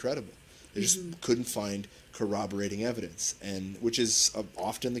perfectly credible. They just couldn't find corroborating evidence, and which is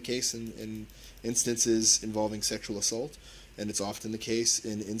often the case in instances involving sexual assault, and it's often the case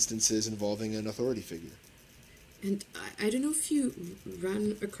in instances involving an authority figure. And I don't know if you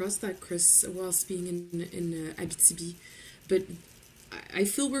ran across that, Chris, whilst being in Abitibi, but I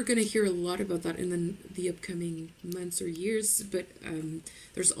feel we're going to hear a lot about that in the upcoming months or years, but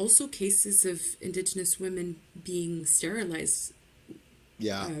there's also cases of Indigenous women being sterilized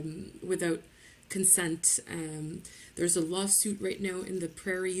without consent. There's a lawsuit right now in the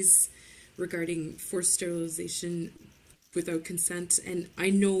prairies regarding forced sterilization without consent, and I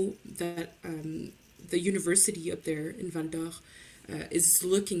know that the university up there in Val d'Or is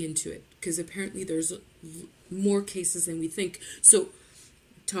looking into it, because apparently there's more cases than we think. So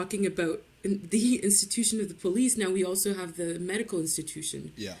talking about the institution of the police, now we also have the medical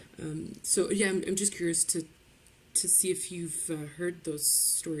institution. I'm just curious to see if you've heard those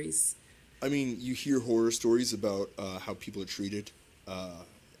stories. I mean, you hear horror stories about how people are treated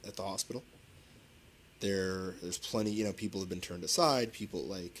at the hospital. There's plenty, people have been turned aside, people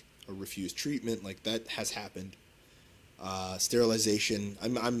like or refused treatment, like that has happened. Sterilization,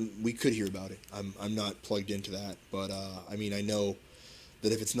 we could hear about it. I'm not plugged into that, but I know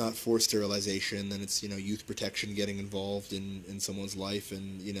that if it's not forced sterilization, then it's youth protection getting involved in someone's life,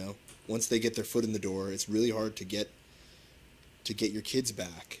 and once they get their foot in the door, it's really hard to get your kids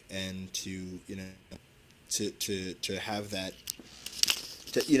back, and to have that,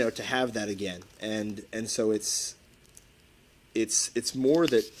 to have that again, and so it's more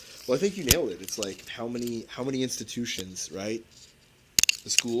that, well, I think you nailed it. It's like how many institutions, right? The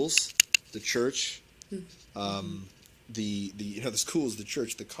schools, the church, the schools, the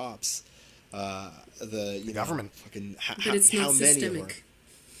church, the cops, the government. Fucking but it's not how many systemic. of them?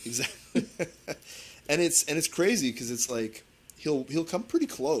 Exactly. and it's crazy because it's like he'll come pretty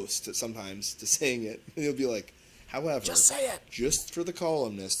close to sometimes to saying it. And he'll be like, however, just say it. Just for the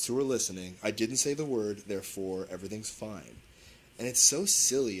columnists who are listening, I didn't say the word, therefore everything's fine. And it's so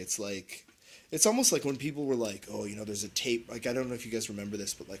silly. It's like, it's almost like when people were like, oh, there's a tape. Like, I don't know if you guys remember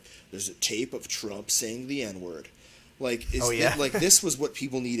this, but like, there's a tape of Trump saying the N-word. Like, like this was what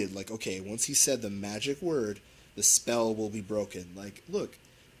people needed. Like, okay, once he said the magic word, the spell will be broken. Like, look,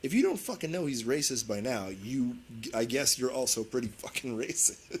 if you don't fucking know he's racist by now, I guess you're also pretty fucking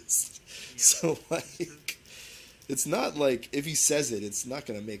racist. So like, it's not like if he says it, it's not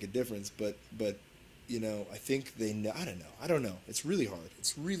going to make a difference. But I think they know. I don't know. It's really hard.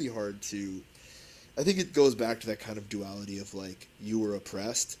 It's really hard to. I think it goes back to that kind of duality of like, you were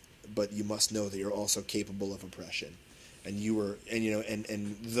oppressed, but you must know that you're also capable of oppression. And you were,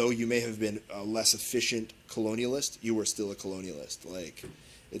 and though you may have been a less efficient colonialist, you were still a colonialist. Like,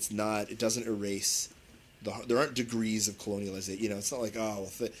 it doesn't erase there aren't degrees of colonialization. It's not like, oh,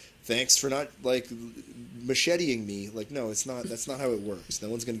 well, thanks for not like macheteing me. Like, no, it's not. That's not how it works. No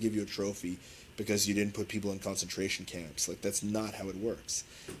one's going to give you a trophy because you didn't put people in concentration camps. Like, that's not how it works.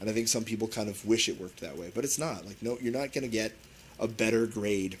 And I think some people kind of wish it worked that way, but it's not. Like, no, you're not going to get a better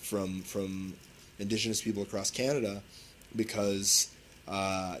grade from Indigenous people across Canada because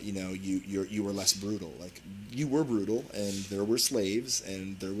you were less brutal. Like, you were brutal, and there were slaves,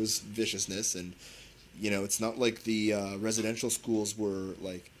 and there was viciousness, and it's not like the residential schools were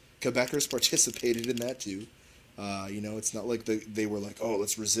like, Quebecers participated in that too. It's not like they were like, oh,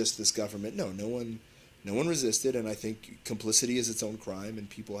 let's resist this government. No one resisted, and I think complicity is its own crime, and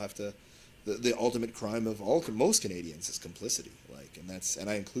people have to. The ultimate crime of most Canadians is complicity. Like, and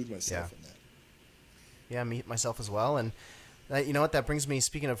I include myself in that. Yeah, myself as well. And you know what? That brings me,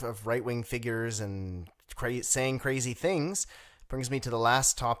 speaking of right-wing figures and saying crazy things, brings me to the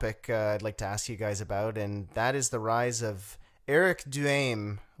last topic I'd like to ask you guys about, and that is the rise of Eric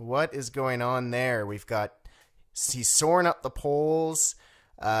Duhaime. What is going on there? He's soaring up the polls.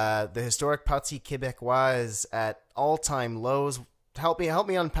 The historic Parti Quebecois is at all-time lows. Help me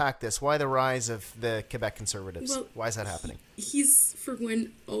unpack this. Why the rise of the Quebec Conservatives? Well, why is that happening? He's, for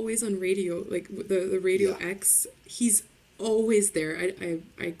one, always on radio, like the Radio X. He's always there.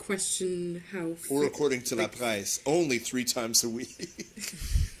 I question how. Or according to La Presse, only 3 times a week.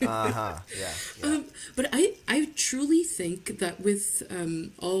 Yeah. But I truly think that with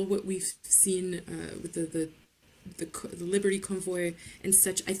all what we've seen with the Liberty Convoy and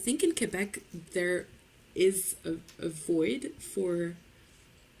such, I think in Quebec there is a void for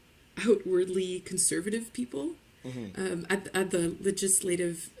outwardly conservative people at the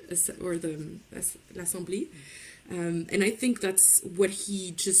legislative or the l'Assemblée. And I think that's what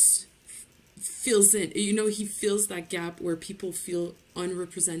he just fills in. He fills that gap where people feel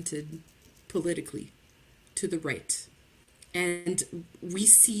unrepresented politically to the right. And we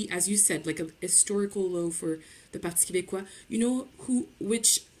see, as you said, like a historical low for the Parti Québécois.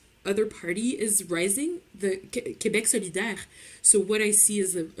 Which other party is rising? The Québec Solidaire. So what I see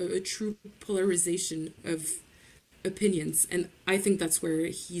is a true polarization of opinions. And I think that's where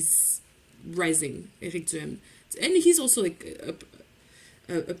he's rising, Éric Duhaime. And he's also like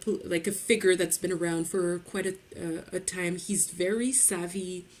a figure that's been around for quite a time. He's very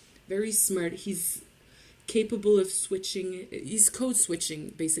savvy, very smart. He's capable of switching. He's code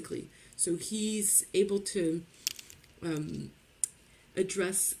switching, basically. So he's able to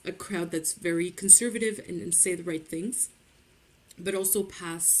address a crowd that's very conservative and say the right things, but also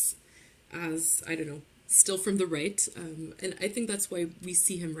pass as, I don't know, still from the right. And I think that's why we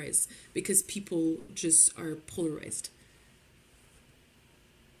see him rise, because people just are polarized.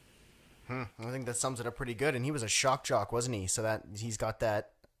 I think that sums it up pretty good. And he was a shock jock, wasn't he? So that he's got that.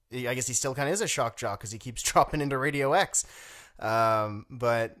 I guess he still kind of is a shock jock because he keeps dropping into Radio X.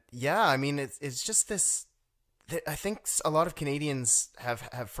 But yeah, I mean, it's just this. I think a lot of Canadians have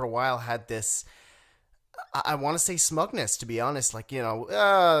for a while had this I want to say smugness, to be honest. Like,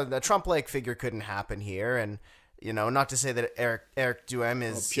 the Trump-like figure couldn't happen here, and not to say that Eric Duhaime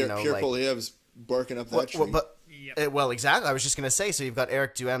is Pierre Poilievre's barking up that tree. Well, exactly. I was just going to say, so you've got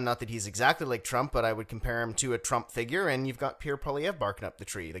Eric Duhaime, not that he's exactly like Trump, but I would compare him to a Trump figure, and you've got Pierre Poilievre barking up the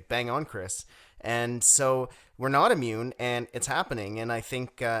tree. Like, bang on, Chris. And so we're not immune, and it's happening. And I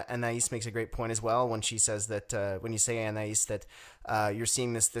think Anaïs makes a great point as well when she says that, when you say, Anaïs, that you're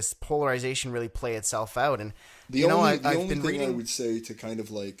seeing this polarization really play itself out. And the only thing I would say to kind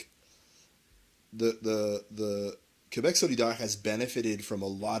of like the Quebec Solidaire has benefited from a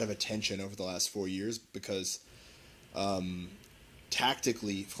lot of attention over the last 4 years because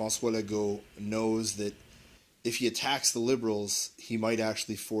tactically François Legault knows that if he attacks the Liberals, he might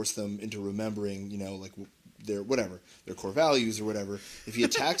actually force them into remembering, like their core values or whatever. If he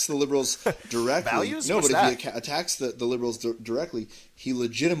attacks the Liberals directly, values? No, What's but if that? he attacks the Liberals directly, he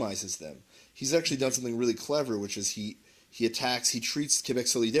legitimizes them. He's actually done something really clever, which is he treats Quebec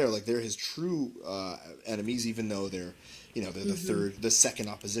Solidaire like they're his true enemies, even though they're the second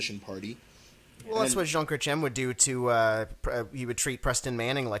opposition party. Well, that's what Jean Chrétien would do to he would treat Preston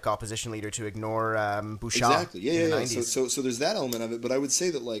Manning like opposition leader to ignore Bouchard. Exactly. Yeah. 90s. So there's that element of it, but I would say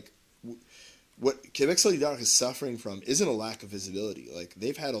that like what Quebec Solidaire is suffering from isn't a lack of visibility. Like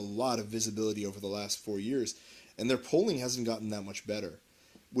they've had a lot of visibility over the last 4 years, and their polling hasn't gotten that much better,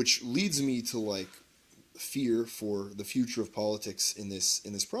 which leads me to like fear for the future of politics in this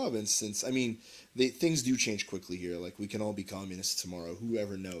province. Since things do change quickly here. Like we can all be communists tomorrow.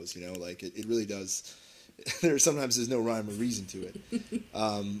 Whoever knows? Like it really does. There's no rhyme or reason to it.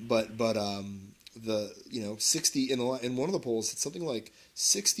 But the 60 in one of the polls, it's something like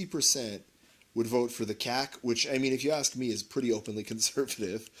 60% would vote for the CAQ, which if you ask me is pretty openly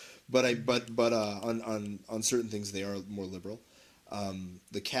conservative. But on certain things they are more liberal.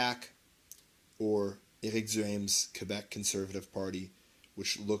 The CAQ or Éric Duhaime's Quebec Conservative Party,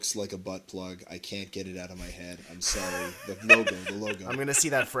 which looks like a butt plug. I can't get it out of my head. I'm sorry. The logo. I'm gonna see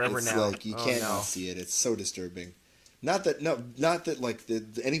that forever it's now. Like you can't not see it. It's so disturbing. Not that like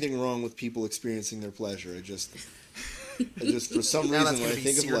anything wrong with people experiencing their pleasure. I just for some reason when I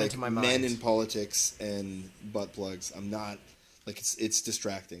think of like men in politics and butt plugs, I'm not like it's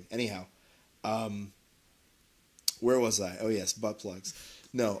distracting. Anyhow, where was I? Oh yes, butt plugs.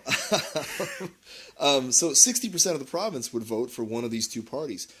 No. So 60% of the province would vote for one of these two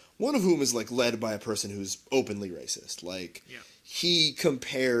parties, one of whom is like led by a person who's openly racist. Like he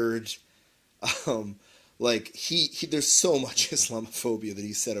compared, there's so much Islamophobia that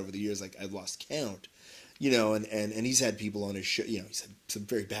he's said over the years. Like I've lost count, and he's had people on his show, he's had some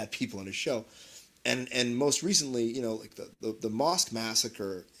very bad people on his show. And most recently, like the mosque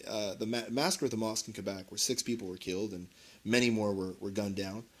massacre, massacre at the mosque in Quebec, where 6 people were killed and many more were gunned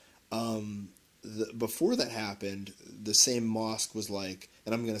down. Before that happened, the same mosque was like,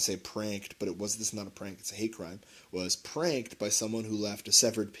 and I'm going to say pranked, but this is not a prank, it's a hate crime, was pranked by someone who left a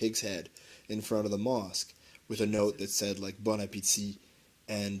severed pig's head in front of the mosque with a note that said like bon appétit,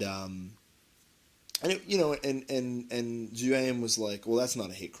 and Duhaime was like, well, that's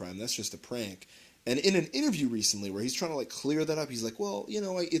not a hate crime, that's just a prank. And in an interview recently where he's trying to like clear that up, he's like, well,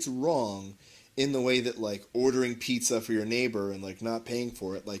 it's wrong in the way that like ordering pizza for your neighbor and like not paying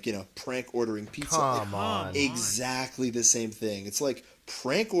for it, like, prank ordering pizza. Come on. Exactly the same thing. It's like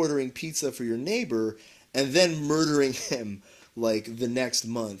prank ordering pizza for your neighbor and then murdering him like the next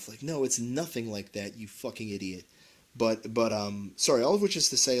month. Like, no, it's nothing like that, you fucking idiot. But sorry, all of which is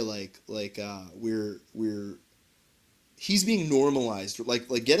to say he's being normalized,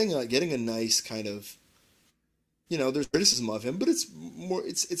 like getting a nice kind of, there's criticism of him, but it's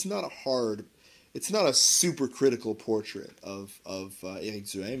not a super critical portrait of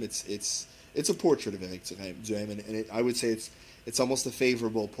Éric Duhaime. It's a portrait of Éric Duhaime, and I would say it's almost a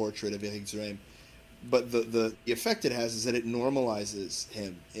favorable portrait of Éric Duhaime. But the effect it has is that it normalizes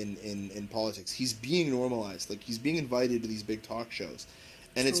him in politics. He's being normalized, like he's being invited to these big talk shows.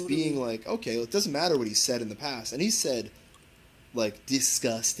 And it's being like, okay, it doesn't matter what he said in the past. And he said, like,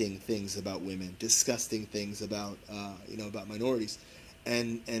 disgusting things about women, disgusting things about, about minorities,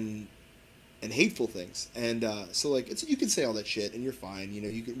 and hateful things. And so, like, you can say all that shit, and you're fine.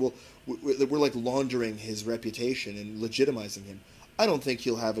 We're like laundering his reputation and legitimizing him. I don't think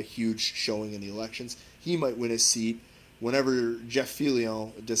he'll have a huge showing in the elections. He might win a seat. Whenever Jeff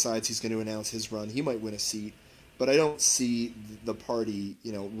Fillion decides he's going to announce his run, he might win a seat. But I don't see the party,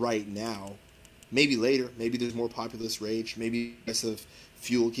 right now. Maybe later. Maybe there's more populist rage. Maybe the price of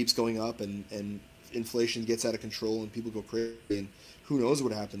fuel keeps going up and inflation gets out of control and people go crazy. And who knows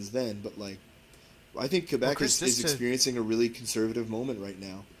what happens then. But, like, I think Quebec is experiencing a really conservative moment right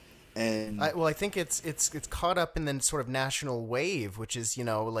now. And I think it's caught up in the sort of national wave, which is, you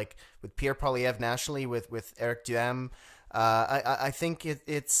know, like with Pierre Poilievre nationally, with Eric Duhaime. I think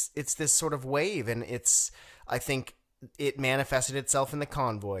it's this sort of wave, and I think it manifested itself in the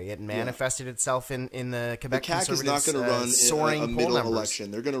convoy. It manifested itself in the Quebec the CAQ is Conservatives not going to run soaring a middle numbers.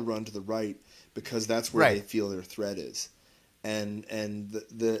 election. They're going to run to the right because that's where they feel their threat is. And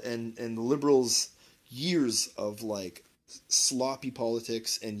the Liberals, years of like sloppy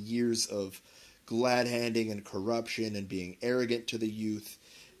politics and years of glad handing and corruption and being arrogant to the youth,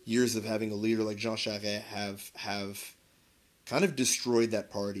 years of having a leader like Jean Charest have kind of destroyed that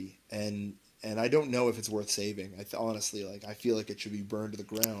party, and I don't know if it's worth saving. Honestly, like, I feel like it should be burned to the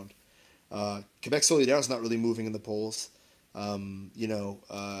ground. Quebec Solidaire is not really moving in the polls. Parti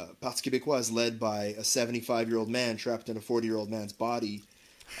Québécois is led by a 75-year-old man trapped in a 40-year-old man's body.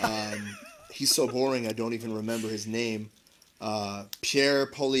 He's so boring I don't even remember his name. Pierre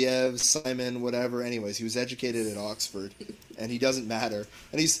Poilievre, Simon, whatever. Anyways, he was educated at Oxford, and he doesn't matter.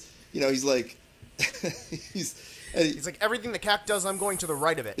 And he's like, he's like, everything the CAQ does, I'm going to the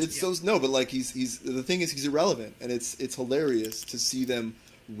right of it. But like he's the thing is, he's irrelevant, and it's hilarious to see them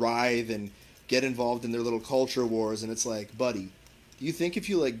writhe and get involved in their little culture wars. And it's like, buddy, do you think if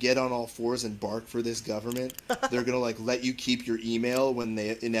you like get on all fours and bark for this government, they're gonna like let you keep your email when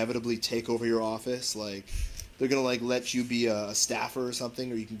they inevitably take over your office? Like, they're gonna like let you be a staffer or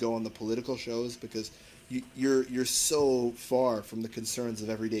something, or you can go on the political shows, because you're so far from the concerns of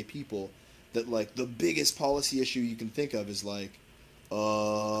everyday people that like the biggest policy issue you can think of is like,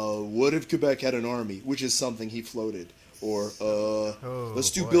 what if Quebec had an army, which is something he floated, or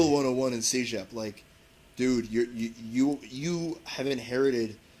let's do Bill 101 in Cégep. Like, dude, you have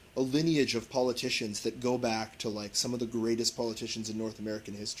inherited a lineage of politicians that go back to like some of the greatest politicians in North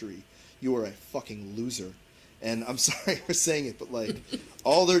American history. You are a fucking loser. And I'm sorry for saying it, but like,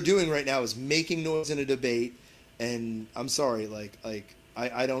 all they're doing right now is making noise in a debate. And I'm sorry, maybe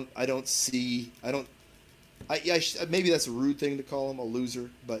that's a rude thing to call him a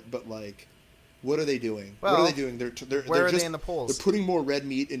loser, but like, what are they doing? Well, what are they doing? Where are they in the polls? They're putting more red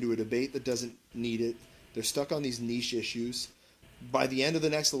meat into a debate that doesn't need it. They're stuck on these niche issues. By the end of the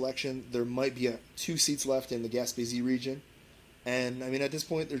next election, there might be 2 seats left in the Gaspésie region. And I mean, at this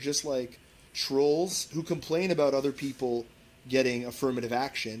point, they're just like trolls who complain about other people getting affirmative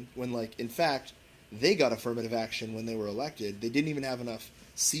action when, like, in fact, they got affirmative action when they were elected. They didn't even have enough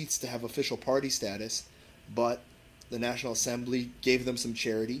seats to have official party status, but the National Assembly gave them some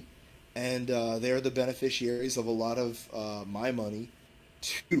charity, and they're the beneficiaries of a lot of my money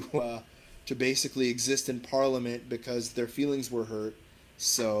to basically exist in Parliament because their feelings were hurt.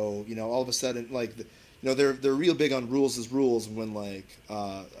 So, all of a sudden, like, they're real big on rules as rules when, like,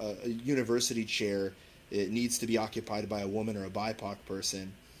 a university chair, it needs to be occupied by a woman or a BIPOC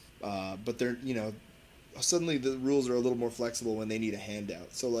person. But they're, suddenly the rules are a little more flexible when they need a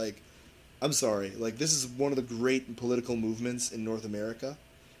handout. So, like, I'm sorry, like, this is one of the great political movements in North America,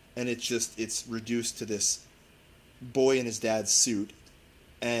 and it's reduced to this boy in his dad's suit.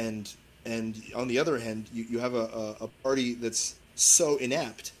 And on the other hand, you have a party that's so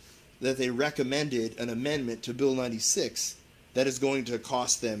inept that they recommended an amendment to Bill 96 that is going to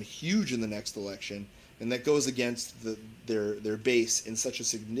cost them huge in the next election, and that goes against their base in such a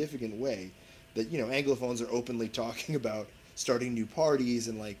significant way that, Anglophones are openly talking about starting new parties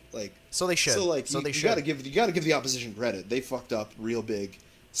and like. So they should. So like, so you gotta give the opposition credit. They fucked up real big,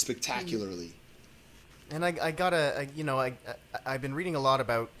 spectacularly. And I've been reading a lot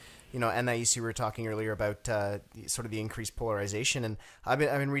about, Anaïs, you were talking earlier about sort of the increased polarization, and I've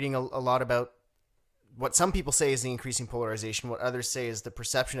been reading a lot about what some people say is the increasing polarization, what others say is the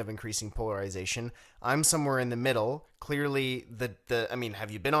perception of increasing polarization. I'm somewhere in the middle. Clearly,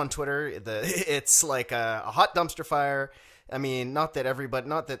 have you been on Twitter? It's like a hot dumpster fire. I mean, not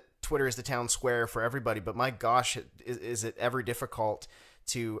that Twitter is the town square for everybody, but my gosh, is it ever difficult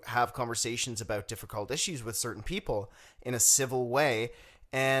to have conversations about difficult issues with certain people in a civil way.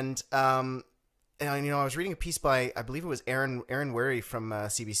 And I was reading a piece by, I believe it was Aaron Wary from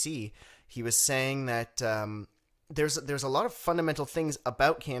CBC. He was saying that there's a lot of fundamental things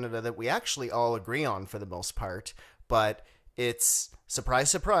about Canada that we actually all agree on for the most part, but it's,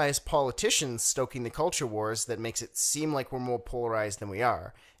 surprise, surprise, politicians stoking the culture wars that makes it seem like we're more polarized than we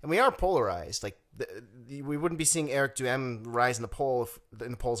are. And we are polarized. Like, we wouldn't be seeing Eric Duhaime rise in the polls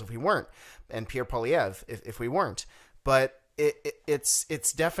if we weren't, and Pierre Poilievre if we weren't. But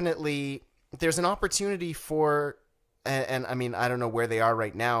it's definitely, there's an opportunity for, and I mean, I don't know where they are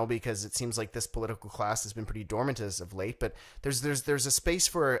right now because it seems like this political class has been pretty dormant as of late, but there's a space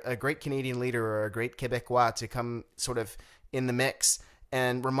for a great Canadian leader or a great Quebecois to come sort of in the mix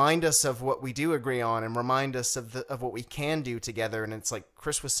and remind us of what we do agree on, and remind us of what we can do together. And it's like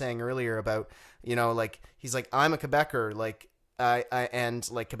Chris was saying earlier about, you know, like, he's like, I'm a Quebecer, like, and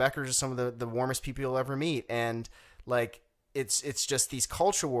like Quebecers are some of the warmest people you'll ever meet. And like, it's just these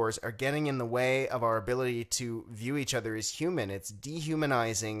culture wars are getting in the way of our ability to view each other as human. It's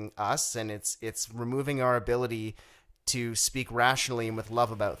dehumanizing us, and it's removing our ability to speak rationally and with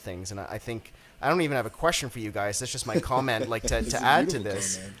love about things. And I think, I don't even have a question for you guys. That's just my comment, like to add to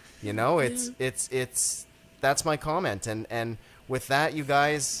this, comment. You know, it's that's my comment. And with that, you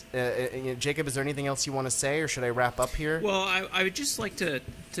guys, Jacob, is there anything else you want to say, or should I wrap up here? Well, I would just like to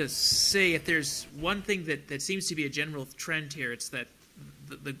say, if there's one thing that seems to be a general trend here, it's that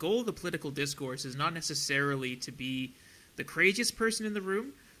the goal of the political discourse is not necessarily to be the craziest person in the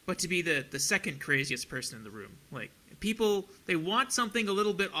room, but to be the second craziest person in the room. Like, people, they want something a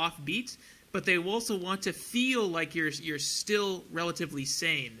little bit offbeat, but they also want to feel like you're still relatively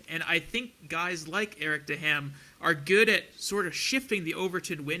sane. And I think guys like Eric Duhaime are good at sort of shifting the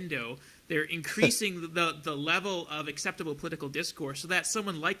Overton window. They're increasing the level of acceptable political discourse so that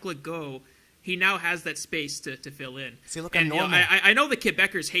someone like Legault, he now has that space to fill in. See, look, and I know the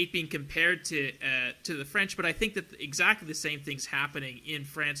Quebecers hate being compared to the French, but I think that exactly the same thing's happening in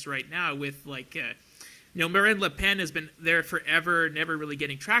France right now with, like, Marine Le Pen has been there forever, never really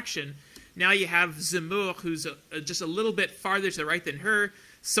getting traction. Now you have Zemmour, who's just a little bit farther to the right than her,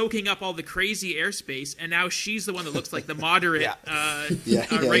 soaking up all the crazy airspace, and now she's the one that looks like the moderate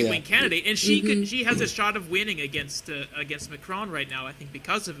right-wing candidate, and she has a shot of winning against Macron right now, I think,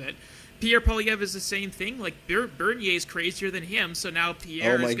 because of it. Pierre Poilievre is the same thing. Like, Bernier's crazier than him, so now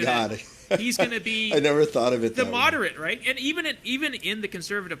Pierre he's going to be I never thought of it the moderate, right? And even in the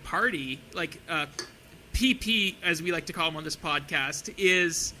Conservative Party, like PP, as we like to call him on this podcast,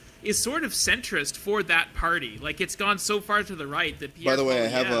 is sort of centrist for that party. Like, it's gone so far to the right that Pierre. By the way,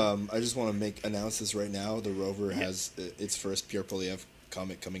 I just want to announce this right now. The Rover has its first Pierre Poilievre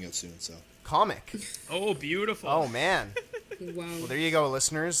comic coming out soon. So comic. Oh, beautiful. Oh man. Wow. Well, there you go,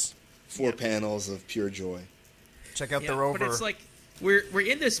 listeners. 4 panels of pure joy. Check out the Rover. But it's like we're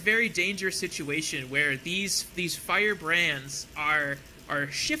in this very dangerous situation where these firebrands are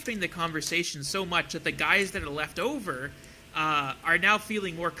shifting the conversation so much that the guys that are left over are now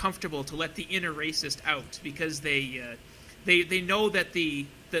feeling more comfortable to let the inner racist out, because they know that the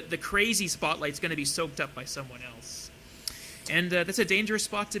crazy spotlight's going to be soaked up by someone else, and that's a dangerous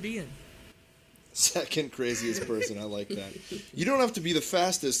spot to be in. Second craziest person, I like that. You don't have to be the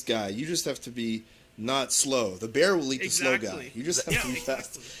fastest guy. You just have to be not slow. The bear will eat the slow guy. You just have to be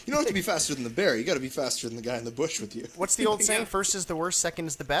fast. You don't have to be faster than the bear. You got to be faster than the guy in the bush with you. What's the old saying? First is the worst, second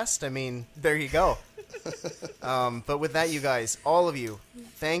is the best. I mean, there you go. But with that, you guys, all of you,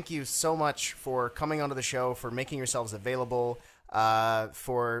 thank you so much for coming onto the show, for making yourselves available,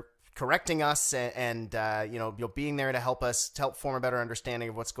 for correcting us, and being there to help us, to help form a better understanding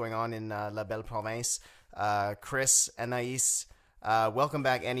of what's going on in La Belle Province. Chris, Anaïs, welcome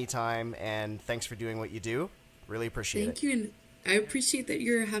back anytime, and thanks for doing what you do. Really appreciate it. Thank you, and I appreciate that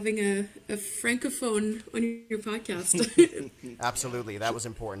you're having a francophone on your podcast. Absolutely, that was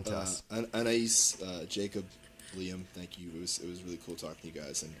important to us. Anaïs, Jacob, Liam, thank you. It was really cool talking to you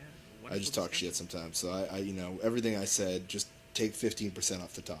guys, and I just talk shit sometimes. So I everything I said, just take 15%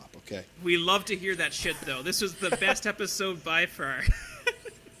 off the top, okay? We love to hear that shit, though. This was the best episode by far.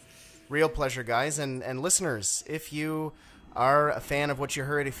 Real pleasure, guys, and listeners. If you are a fan of what you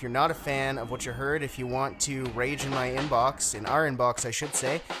heard, if you're not a fan of what you heard, if you want to rage in my inbox, in our inbox, I should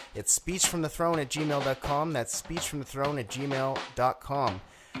say, it's speechfromthethrone@gmail.com. That's speechfromthethrone@gmail.com.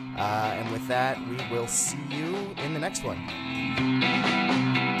 And with that, we will see you in the next one.